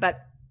time, but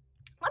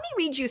let me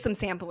read you some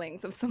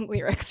samplings of some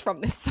lyrics from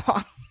this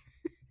song.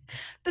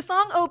 The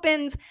song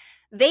opens,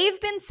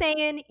 "They've been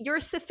saying you're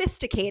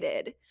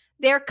sophisticated.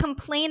 They're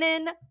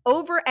complaining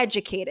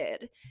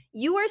overeducated.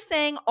 You are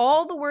saying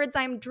all the words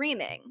I'm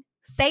dreaming.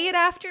 Say it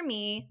after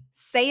me.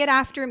 Say it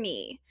after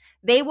me.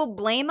 They will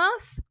blame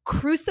us,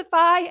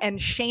 crucify, and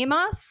shame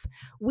us.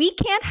 We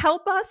can't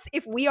help us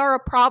if we are a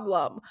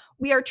problem.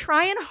 We are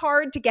trying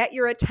hard to get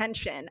your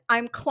attention.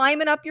 I'm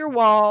climbing up your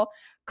wall,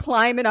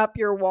 climbing up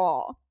your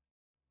wall."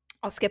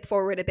 I'll skip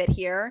forward a bit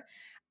here.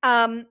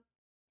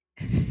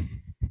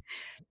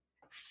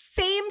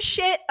 "Same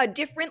shit, a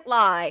different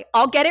lie.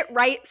 I'll get it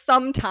right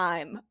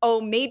sometime. Oh,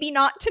 maybe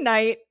not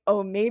tonight.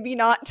 Oh, maybe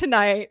not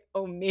tonight.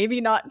 Oh,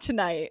 maybe not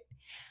tonight."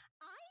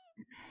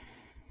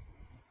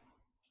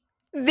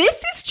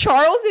 This is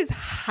Charles's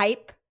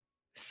hype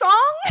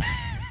song.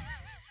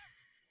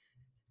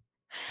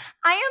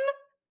 I am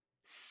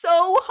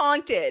so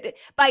haunted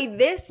by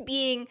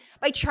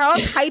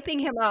Charles hyping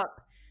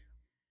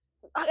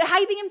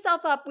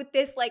himself up with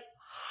this like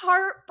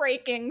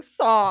heartbreaking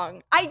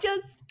song.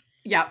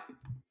 Yep.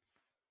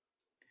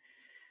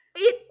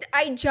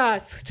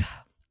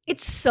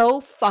 It's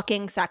so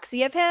fucking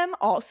sexy of him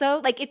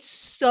also. Like, it's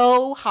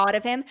so hot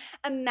of him.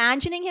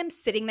 Imagining him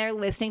sitting there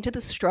listening to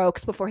The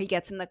Strokes before he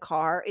gets in the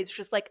car is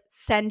just like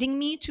sending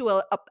me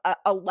to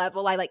a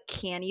level I like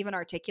can't even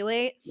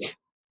articulate.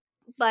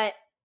 But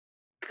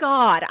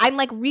God, I'm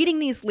like reading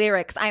these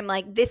lyrics. I'm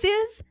like,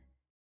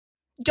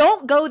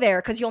 don't go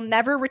there because you'll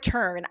never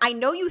return. I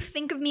know you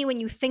think of me when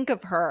you think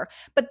of her,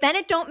 but then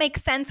it don't make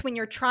sense when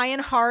you're trying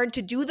hard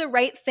to do the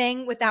right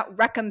thing without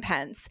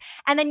recompense.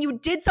 And then you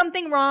did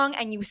something wrong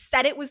and you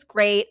said it was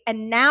great,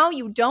 and now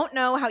you don't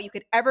know how you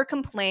could ever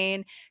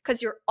complain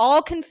because you're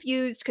all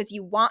confused because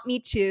you want me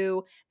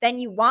to. Then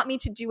you want me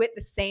to do it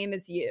the same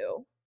as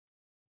you.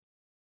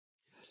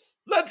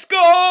 Let's go!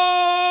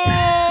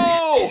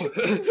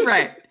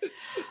 Right.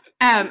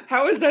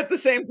 How is that the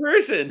same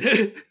person?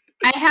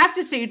 I have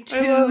to say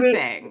two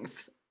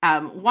things.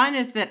 One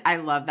is that I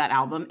love that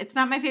album. It's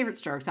not my favorite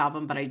Strokes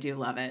album, but I do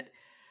love it.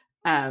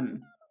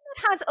 It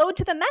has "Ode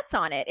to the Mets"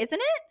 on it,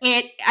 isn't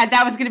it?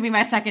 That was going to be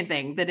my second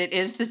thing, that it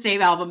is the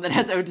same album that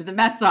has "Ode to the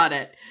Mets" on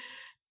it.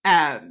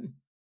 And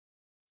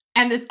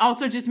this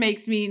also just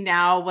makes me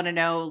now want to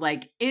know,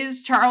 like,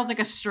 is Charles like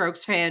a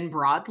Strokes fan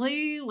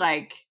broadly?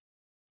 Like,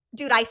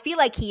 dude, I feel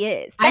like he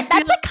is.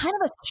 That's like kind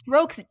of a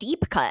Strokes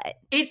deep cut.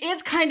 It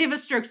is kind of a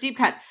Strokes deep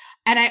cut.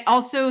 And I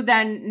also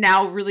then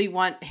now really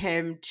want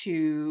him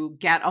to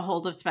get a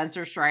hold of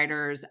Spencer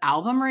Strider's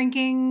album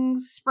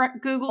rankings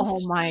Google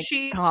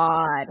sheet. Oh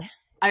my God.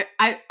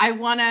 I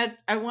want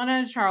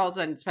a Charles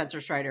and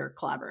Spencer Strider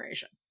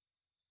collaboration.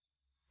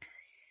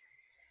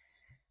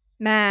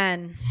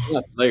 Man. I'm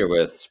not familiar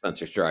with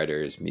Spencer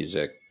Strider's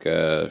music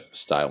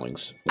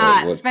stylings.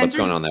 What's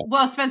going on there?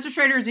 Well, Spencer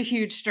Strider is a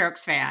huge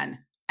Strokes fan,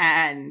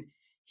 and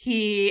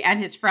he and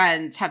his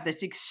friends have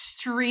this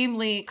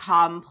extremely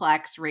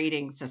complex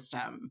rating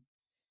system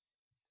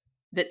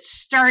that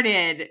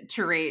started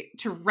to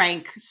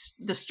rank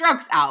the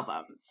Strokes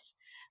albums,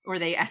 where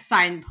they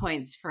assign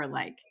points for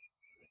like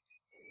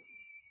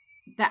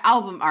the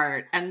album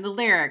art and the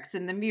lyrics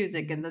and the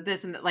music and the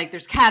this and that. Like,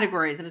 there's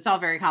categories, and it's all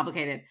very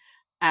complicated.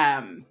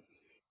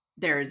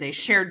 There is a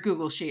shared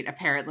Google sheet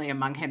apparently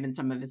among him and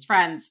some of his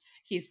friends.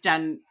 He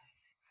did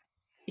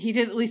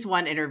at least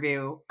one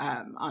interview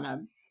on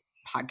a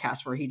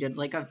podcast where he did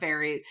like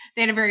they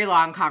had a very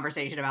long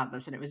conversation about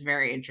this, and it was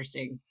very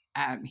interesting.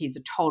 He's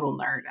a total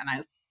nerd, and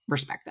I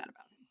respect that about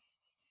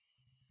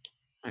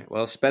him. All right,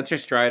 well, Spencer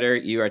Strider,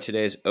 you are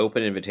today's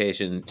open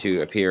invitation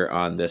to appear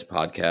on this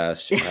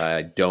podcast.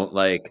 I don't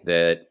like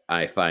that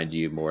I find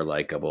you more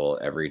likable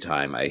every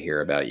time I hear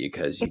about you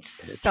because It's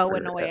so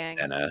annoying.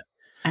 I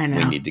know.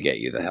 We need to get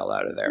you the hell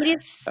out of there. It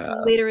is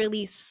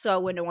literally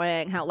so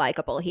annoying how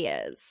likable he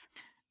is.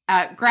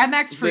 Grab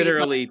Max Fried.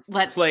 Literally,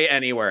 let's play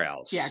anywhere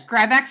else. Yeah,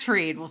 grab Max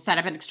Fried. We'll set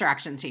up an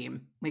extraction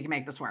team. We can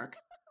make this work.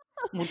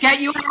 We'll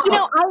get you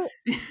out.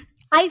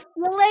 I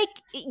feel like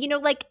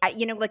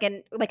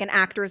like an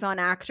actors on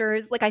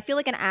actors. Like I feel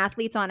like an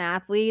athletes on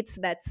athletes.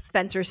 That's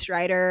Spencer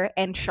Strider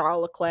and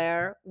Charles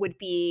Leclerc would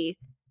be.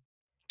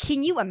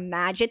 Can you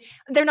imagine?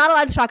 They're not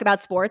allowed to talk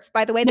about sports,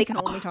 by the way. They can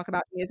only talk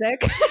about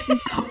music.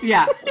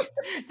 Yeah.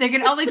 They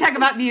can only talk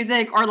about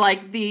music or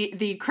like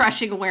the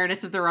crushing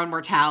awareness of their own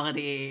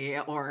mortality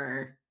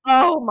or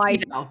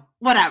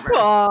whatever.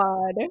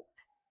 God.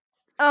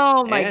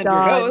 Oh my and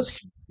God. Your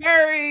host,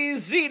 Barry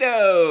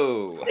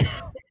Zito.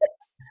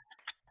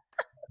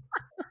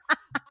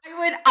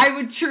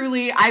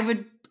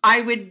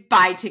 I would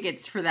buy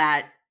tickets for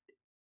that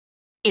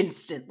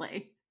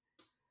instantly.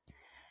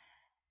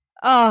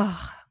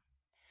 Oh.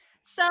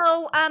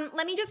 So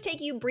let me just take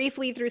you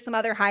briefly through some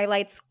other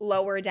highlights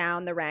lower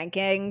down the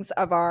rankings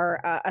of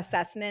our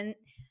assessment.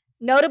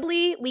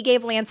 Notably, we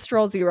gave Lance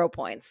Stroll 0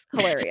 points.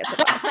 Hilarious.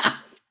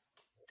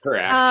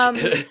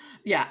 Correct.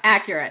 Yeah,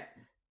 accurate.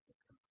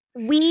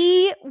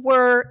 We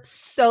were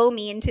so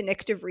mean to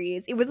Nick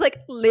DeVries. It was like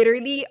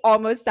literally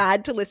almost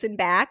sad to listen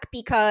back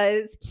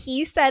because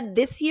he said,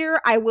 "This year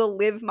I will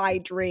live my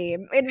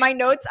dream." In my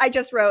notes, I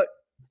just wrote,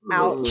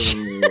 "Ouch."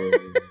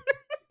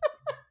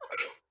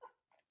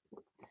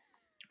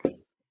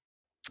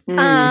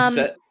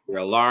 Set your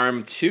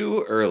alarm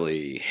too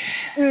early.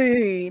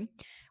 We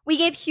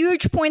gave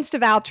huge points to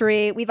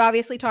Valtteri. We've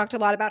obviously talked a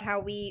lot about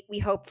how we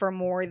hope for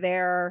more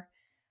there.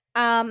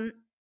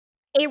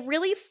 A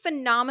really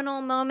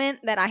phenomenal moment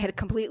that I had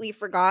completely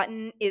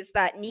forgotten is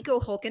that Nico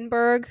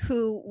Hülkenberg,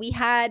 who we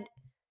had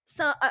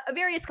some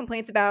various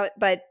complaints about,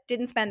 but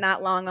didn't spend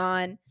that long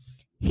on.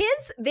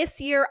 His "this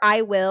year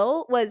I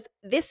will" was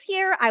 "this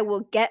year I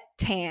will get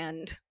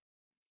tanned."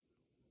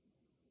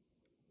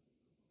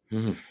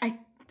 I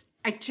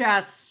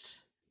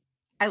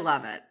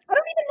love it. I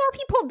don't even know if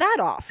he pulled that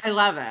off. I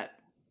love it.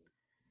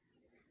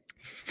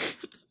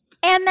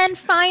 And then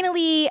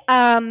finally,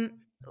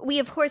 we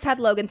of course had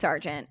Logan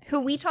Sargent, who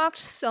we talked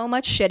so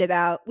much shit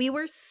about. We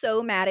were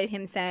so mad at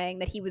him saying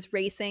that he was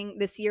racing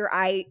this year.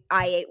 And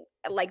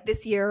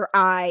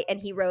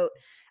he wrote,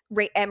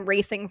 am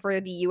racing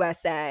for the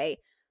USA.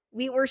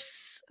 We were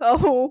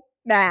so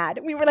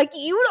mad. We were like,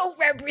 you don't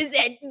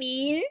represent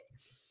me.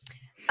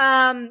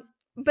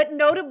 But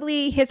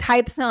notably, his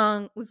hype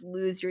song was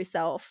 "Lose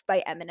Yourself"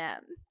 by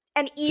Eminem.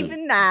 And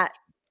even that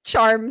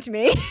charmed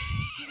me in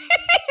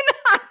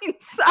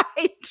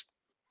hindsight.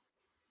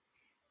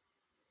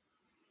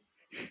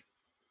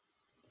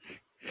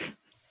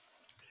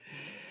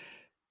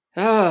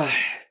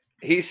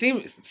 He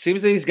seems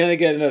that he's going to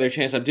get another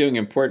chance. I'm doing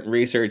important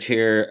research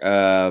here.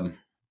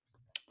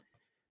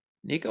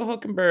 Nico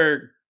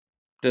Hülkenberg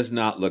does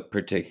not look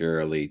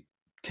particularly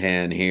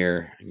tan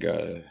here.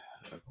 Got a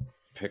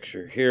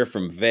picture here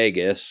from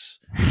Vegas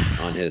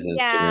on his Instagram.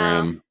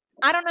 Yeah,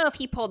 I don't know if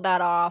he pulled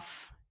that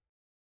off.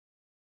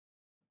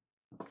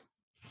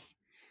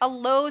 A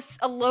low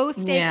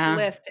stakes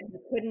lift, and he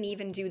couldn't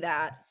even do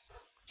that.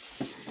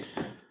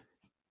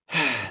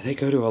 They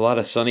go to a lot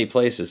of sunny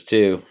places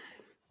too.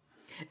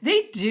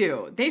 They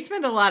do. They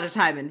spend a lot of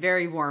time in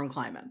very warm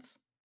climates.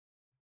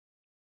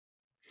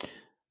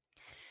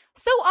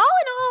 So all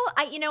in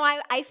all,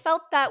 I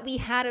felt that we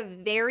had a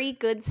very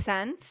good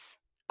sense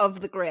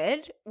of the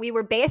grid. We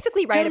were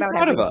basically right about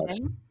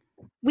everything.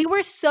 We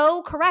were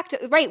so correct.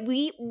 Right.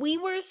 We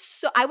were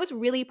so, I was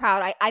really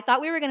proud. I thought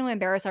we were going to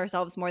embarrass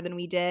ourselves more than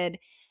we did.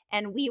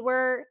 And we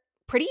were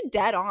pretty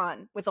dead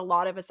on with a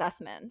lot of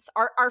assessments.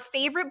 Our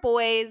favorite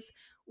boys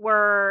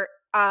were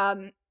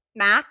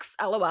Max,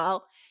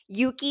 LOL,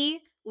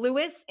 Yuki,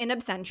 Lewis in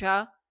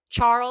absentia,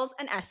 Charles,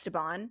 and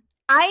Esteban.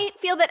 I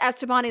feel that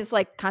Esteban is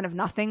like kind of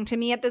nothing to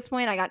me at this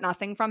point. I got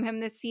nothing from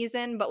him this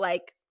season, but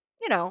like,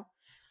 you know,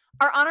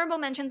 our honorable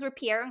mentions were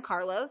Pierre and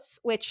Carlos,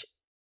 which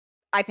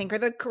I think are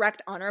the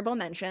correct honorable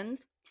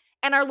mentions.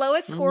 And our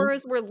lowest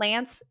scorers were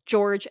Lance,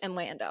 George, and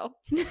Lando.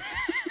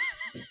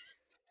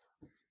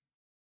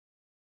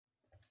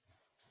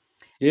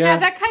 Yeah,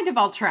 that kind of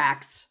all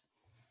tracks.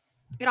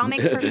 It all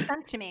makes perfect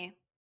sense to me.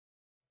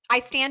 I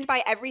stand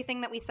by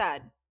everything that we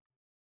said.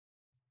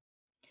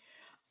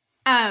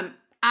 I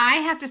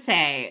have to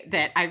say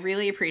that I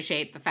really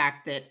appreciate the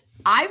fact that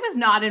I was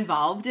not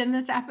involved in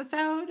this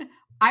episode.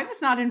 I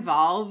was not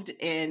involved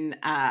in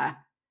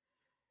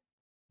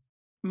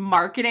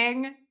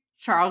marketing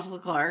Charles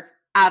Leclerc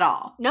at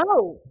all.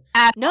 No.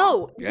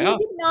 No. Yeah. You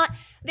did not.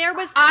 There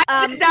was.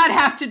 I did not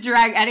have to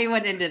drag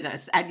anyone into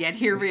this, and yet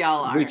here we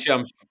all are.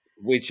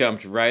 We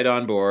jumped right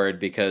on board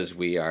because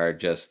we are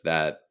just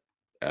that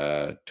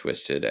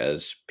twisted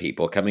as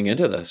people coming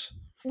into this.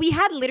 We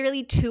had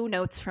literally 2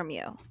 notes from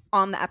you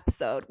on the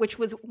episode, which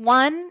was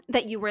one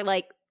that you were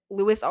like,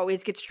 Lewis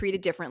always gets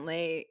treated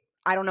differently.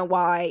 I don't know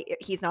why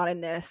he's not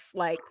in this.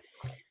 Like,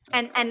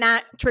 and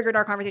that triggered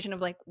our conversation of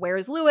like, where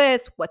is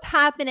Lewis? What's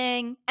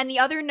happening? And the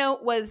other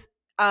note was,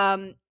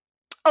 oh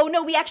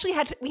no, we actually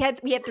had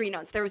 3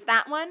 notes. There was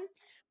that one.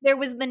 There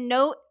was the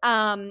note,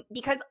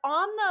 because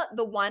on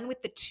the one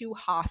with the 2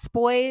 Haas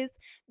boys,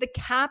 the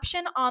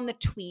caption on the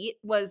tweet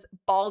was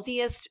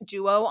 "ballsiest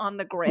duo on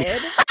the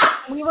grid."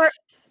 we were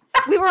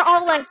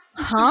all like,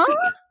 huh?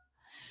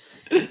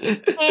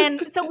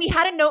 And so we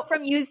had a note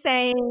from you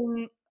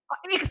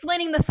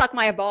explaining the "suck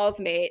my balls,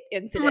 mate"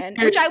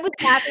 incident, which I was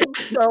laughing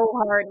so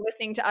hard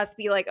listening to us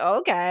be like,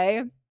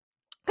 okay.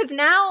 Because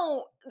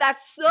now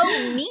that's so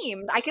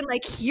memed. I can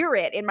like hear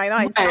it in my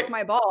mind. Right. Suck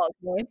my balls,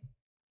 right?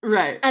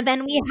 Right. And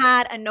then we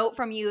had a note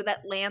from you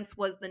that Lance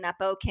was the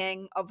Nepo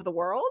king of the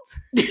world.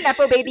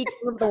 Nepo baby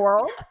king of the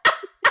world.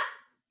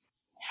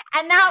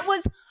 And that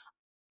was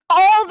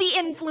all the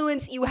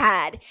influence you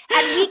had.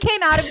 And we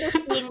came out of this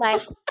being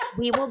like,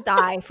 we will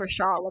die for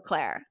Charles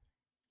Leclerc.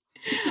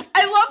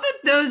 I love that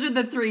those are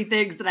the 3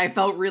 things that I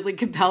felt really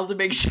compelled to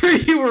make sure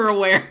you were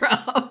aware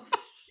of.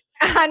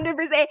 100%.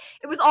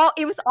 It was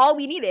all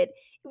we needed.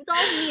 It was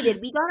all we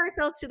needed. We got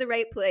ourselves to the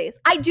right place.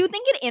 I do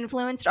think it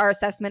influenced our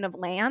assessment of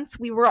Lance.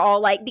 We were all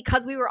like,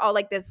 because we were all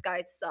like, this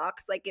guy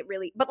sucks. Like it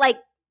really, but like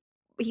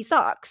he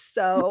sucks.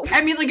 So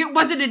I mean, like it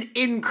wasn't an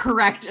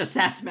incorrect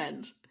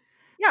assessment.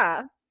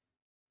 Yeah.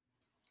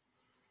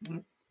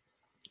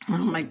 Oh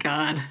my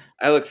God.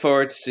 I look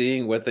forward to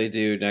seeing what they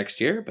do next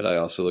year, but I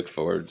also look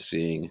forward to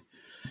seeing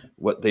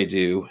what they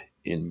do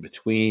in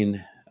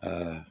between.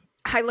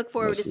 I look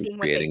forward to seeing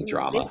what they do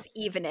drama this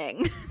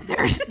evening.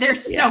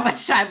 There's so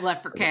much time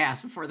left for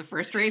chaos before the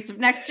first race of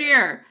next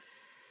year.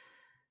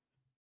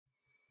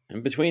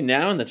 And between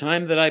now and the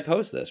time that I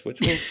post this, which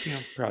will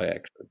probably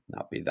actually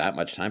not be that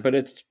much time, but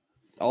it's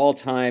all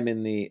time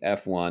in the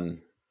F1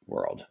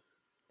 world.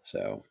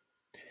 So,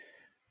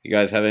 you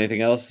guys have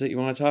anything else that you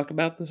want to talk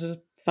about? This is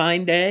a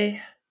fine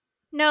day.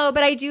 No,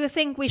 but I do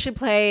think we should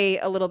play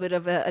a little bit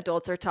of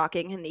Adults Are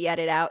Talking in the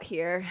edit out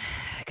here.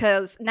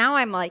 Because now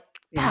I'm like,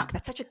 fuck,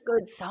 that's such a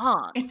good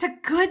song. It's a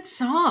good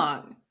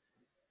song.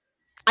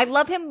 I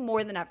love him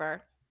more than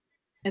ever.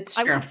 It's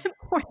true. I love him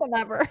more than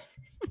ever.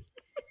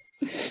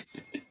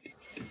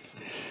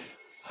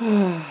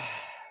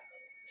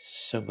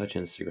 So much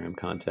Instagram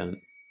content.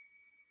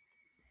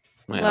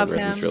 My love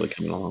algorithm's him. really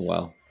coming along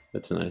well.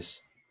 That's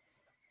nice.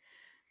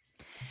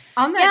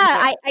 On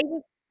that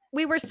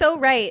we were so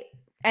right,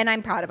 and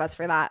I'm proud of us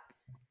for that.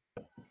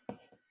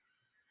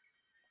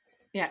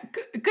 Yeah,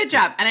 good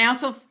job. And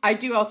I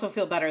do also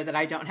feel better that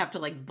I don't have to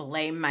like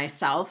blame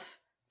myself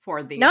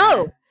for the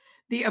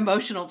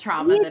emotional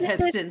trauma that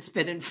has since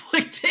been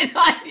inflicted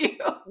on you.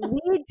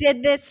 We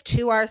did this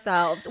to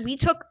ourselves. We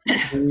took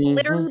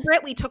literally,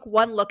 Britt, we took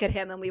one look at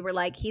him and we were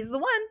like, he's the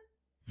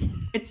one.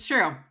 It's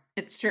true.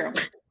 It's true.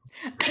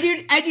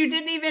 And you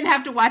didn't even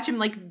have to watch him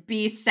like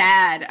be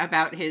sad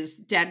about his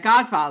dead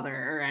godfather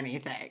or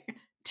anything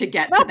to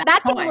get to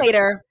that point. Came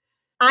later.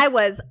 I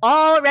was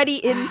already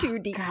in too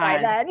deep by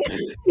then.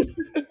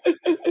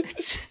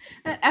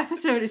 That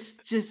episode is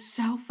just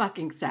so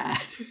fucking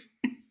sad.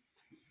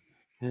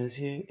 As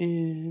you're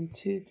in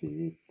too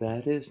deep,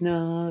 that is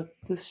not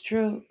the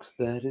Strokes,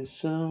 that is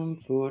some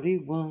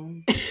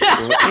 41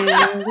 for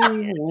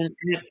alien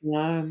at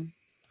farm.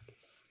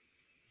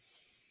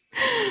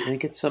 I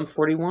think it's some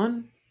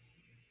 41.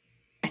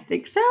 I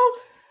think so.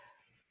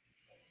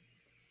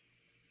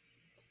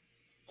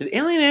 Did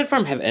Alien Ant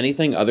Farm have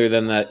anything other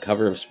than that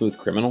cover of Smooth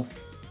Criminal?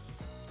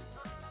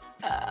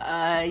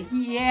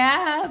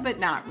 Yeah, but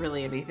not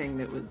really anything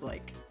that was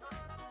like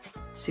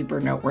super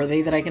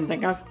noteworthy that I can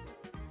think of.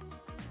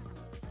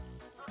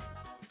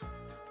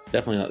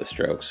 Definitely not the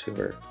Strokes, who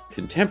were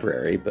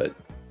contemporary, but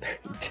very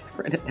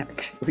different and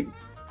actually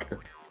good.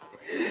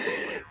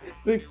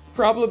 The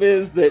problem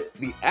is that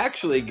the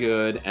actually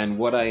good and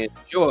what I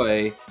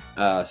enjoy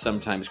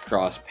sometimes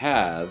cross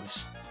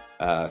paths.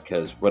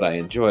 Because what I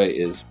enjoy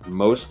is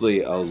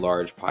mostly a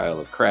large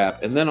pile of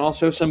crap, and then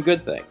also some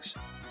good things.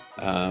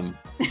 Hey,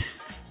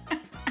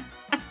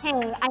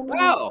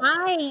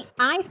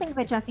 I think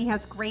that Jesse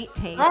has great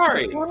taste.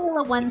 Sorry. The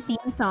Formula One theme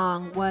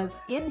song was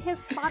in his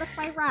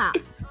Spotify rap,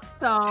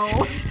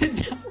 so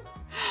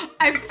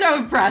I'm so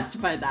impressed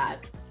by that.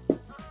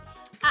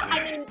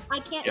 I mean, I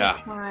can't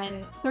make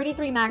fun.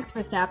 33 Max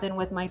Verstappen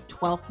was my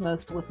 12th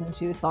most listened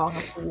to song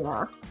of the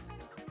year.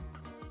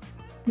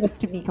 Just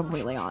to be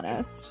completely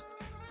honest.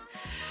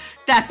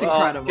 That's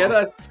incredible. Get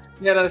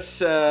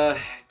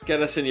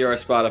us into your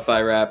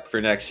Spotify rap for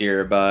next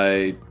year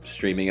by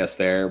streaming us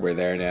there. We're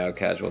there now,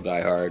 Casual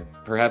Diehard.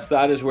 Perhaps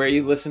that is where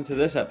you listen to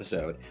this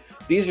episode.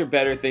 These are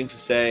better things to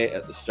say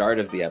at the start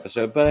of the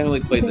episode, but I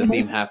only played the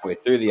theme halfway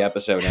through the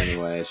episode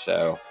anyway,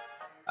 so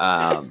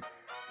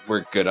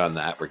we're good on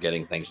that. We're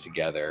getting things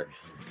together.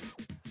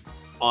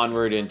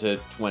 Onward into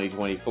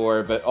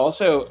 2024, but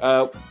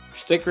also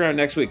stick around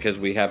next week because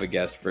we have a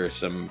guest for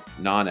some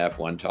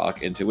non-F1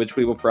 talk, into which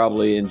we will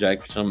probably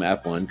inject some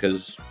F1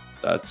 because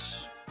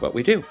that's what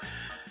we do.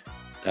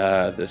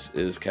 This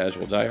is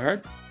Casual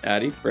Diehard.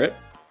 Addie, Britt.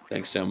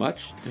 Thanks so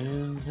much,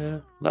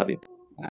 and love you.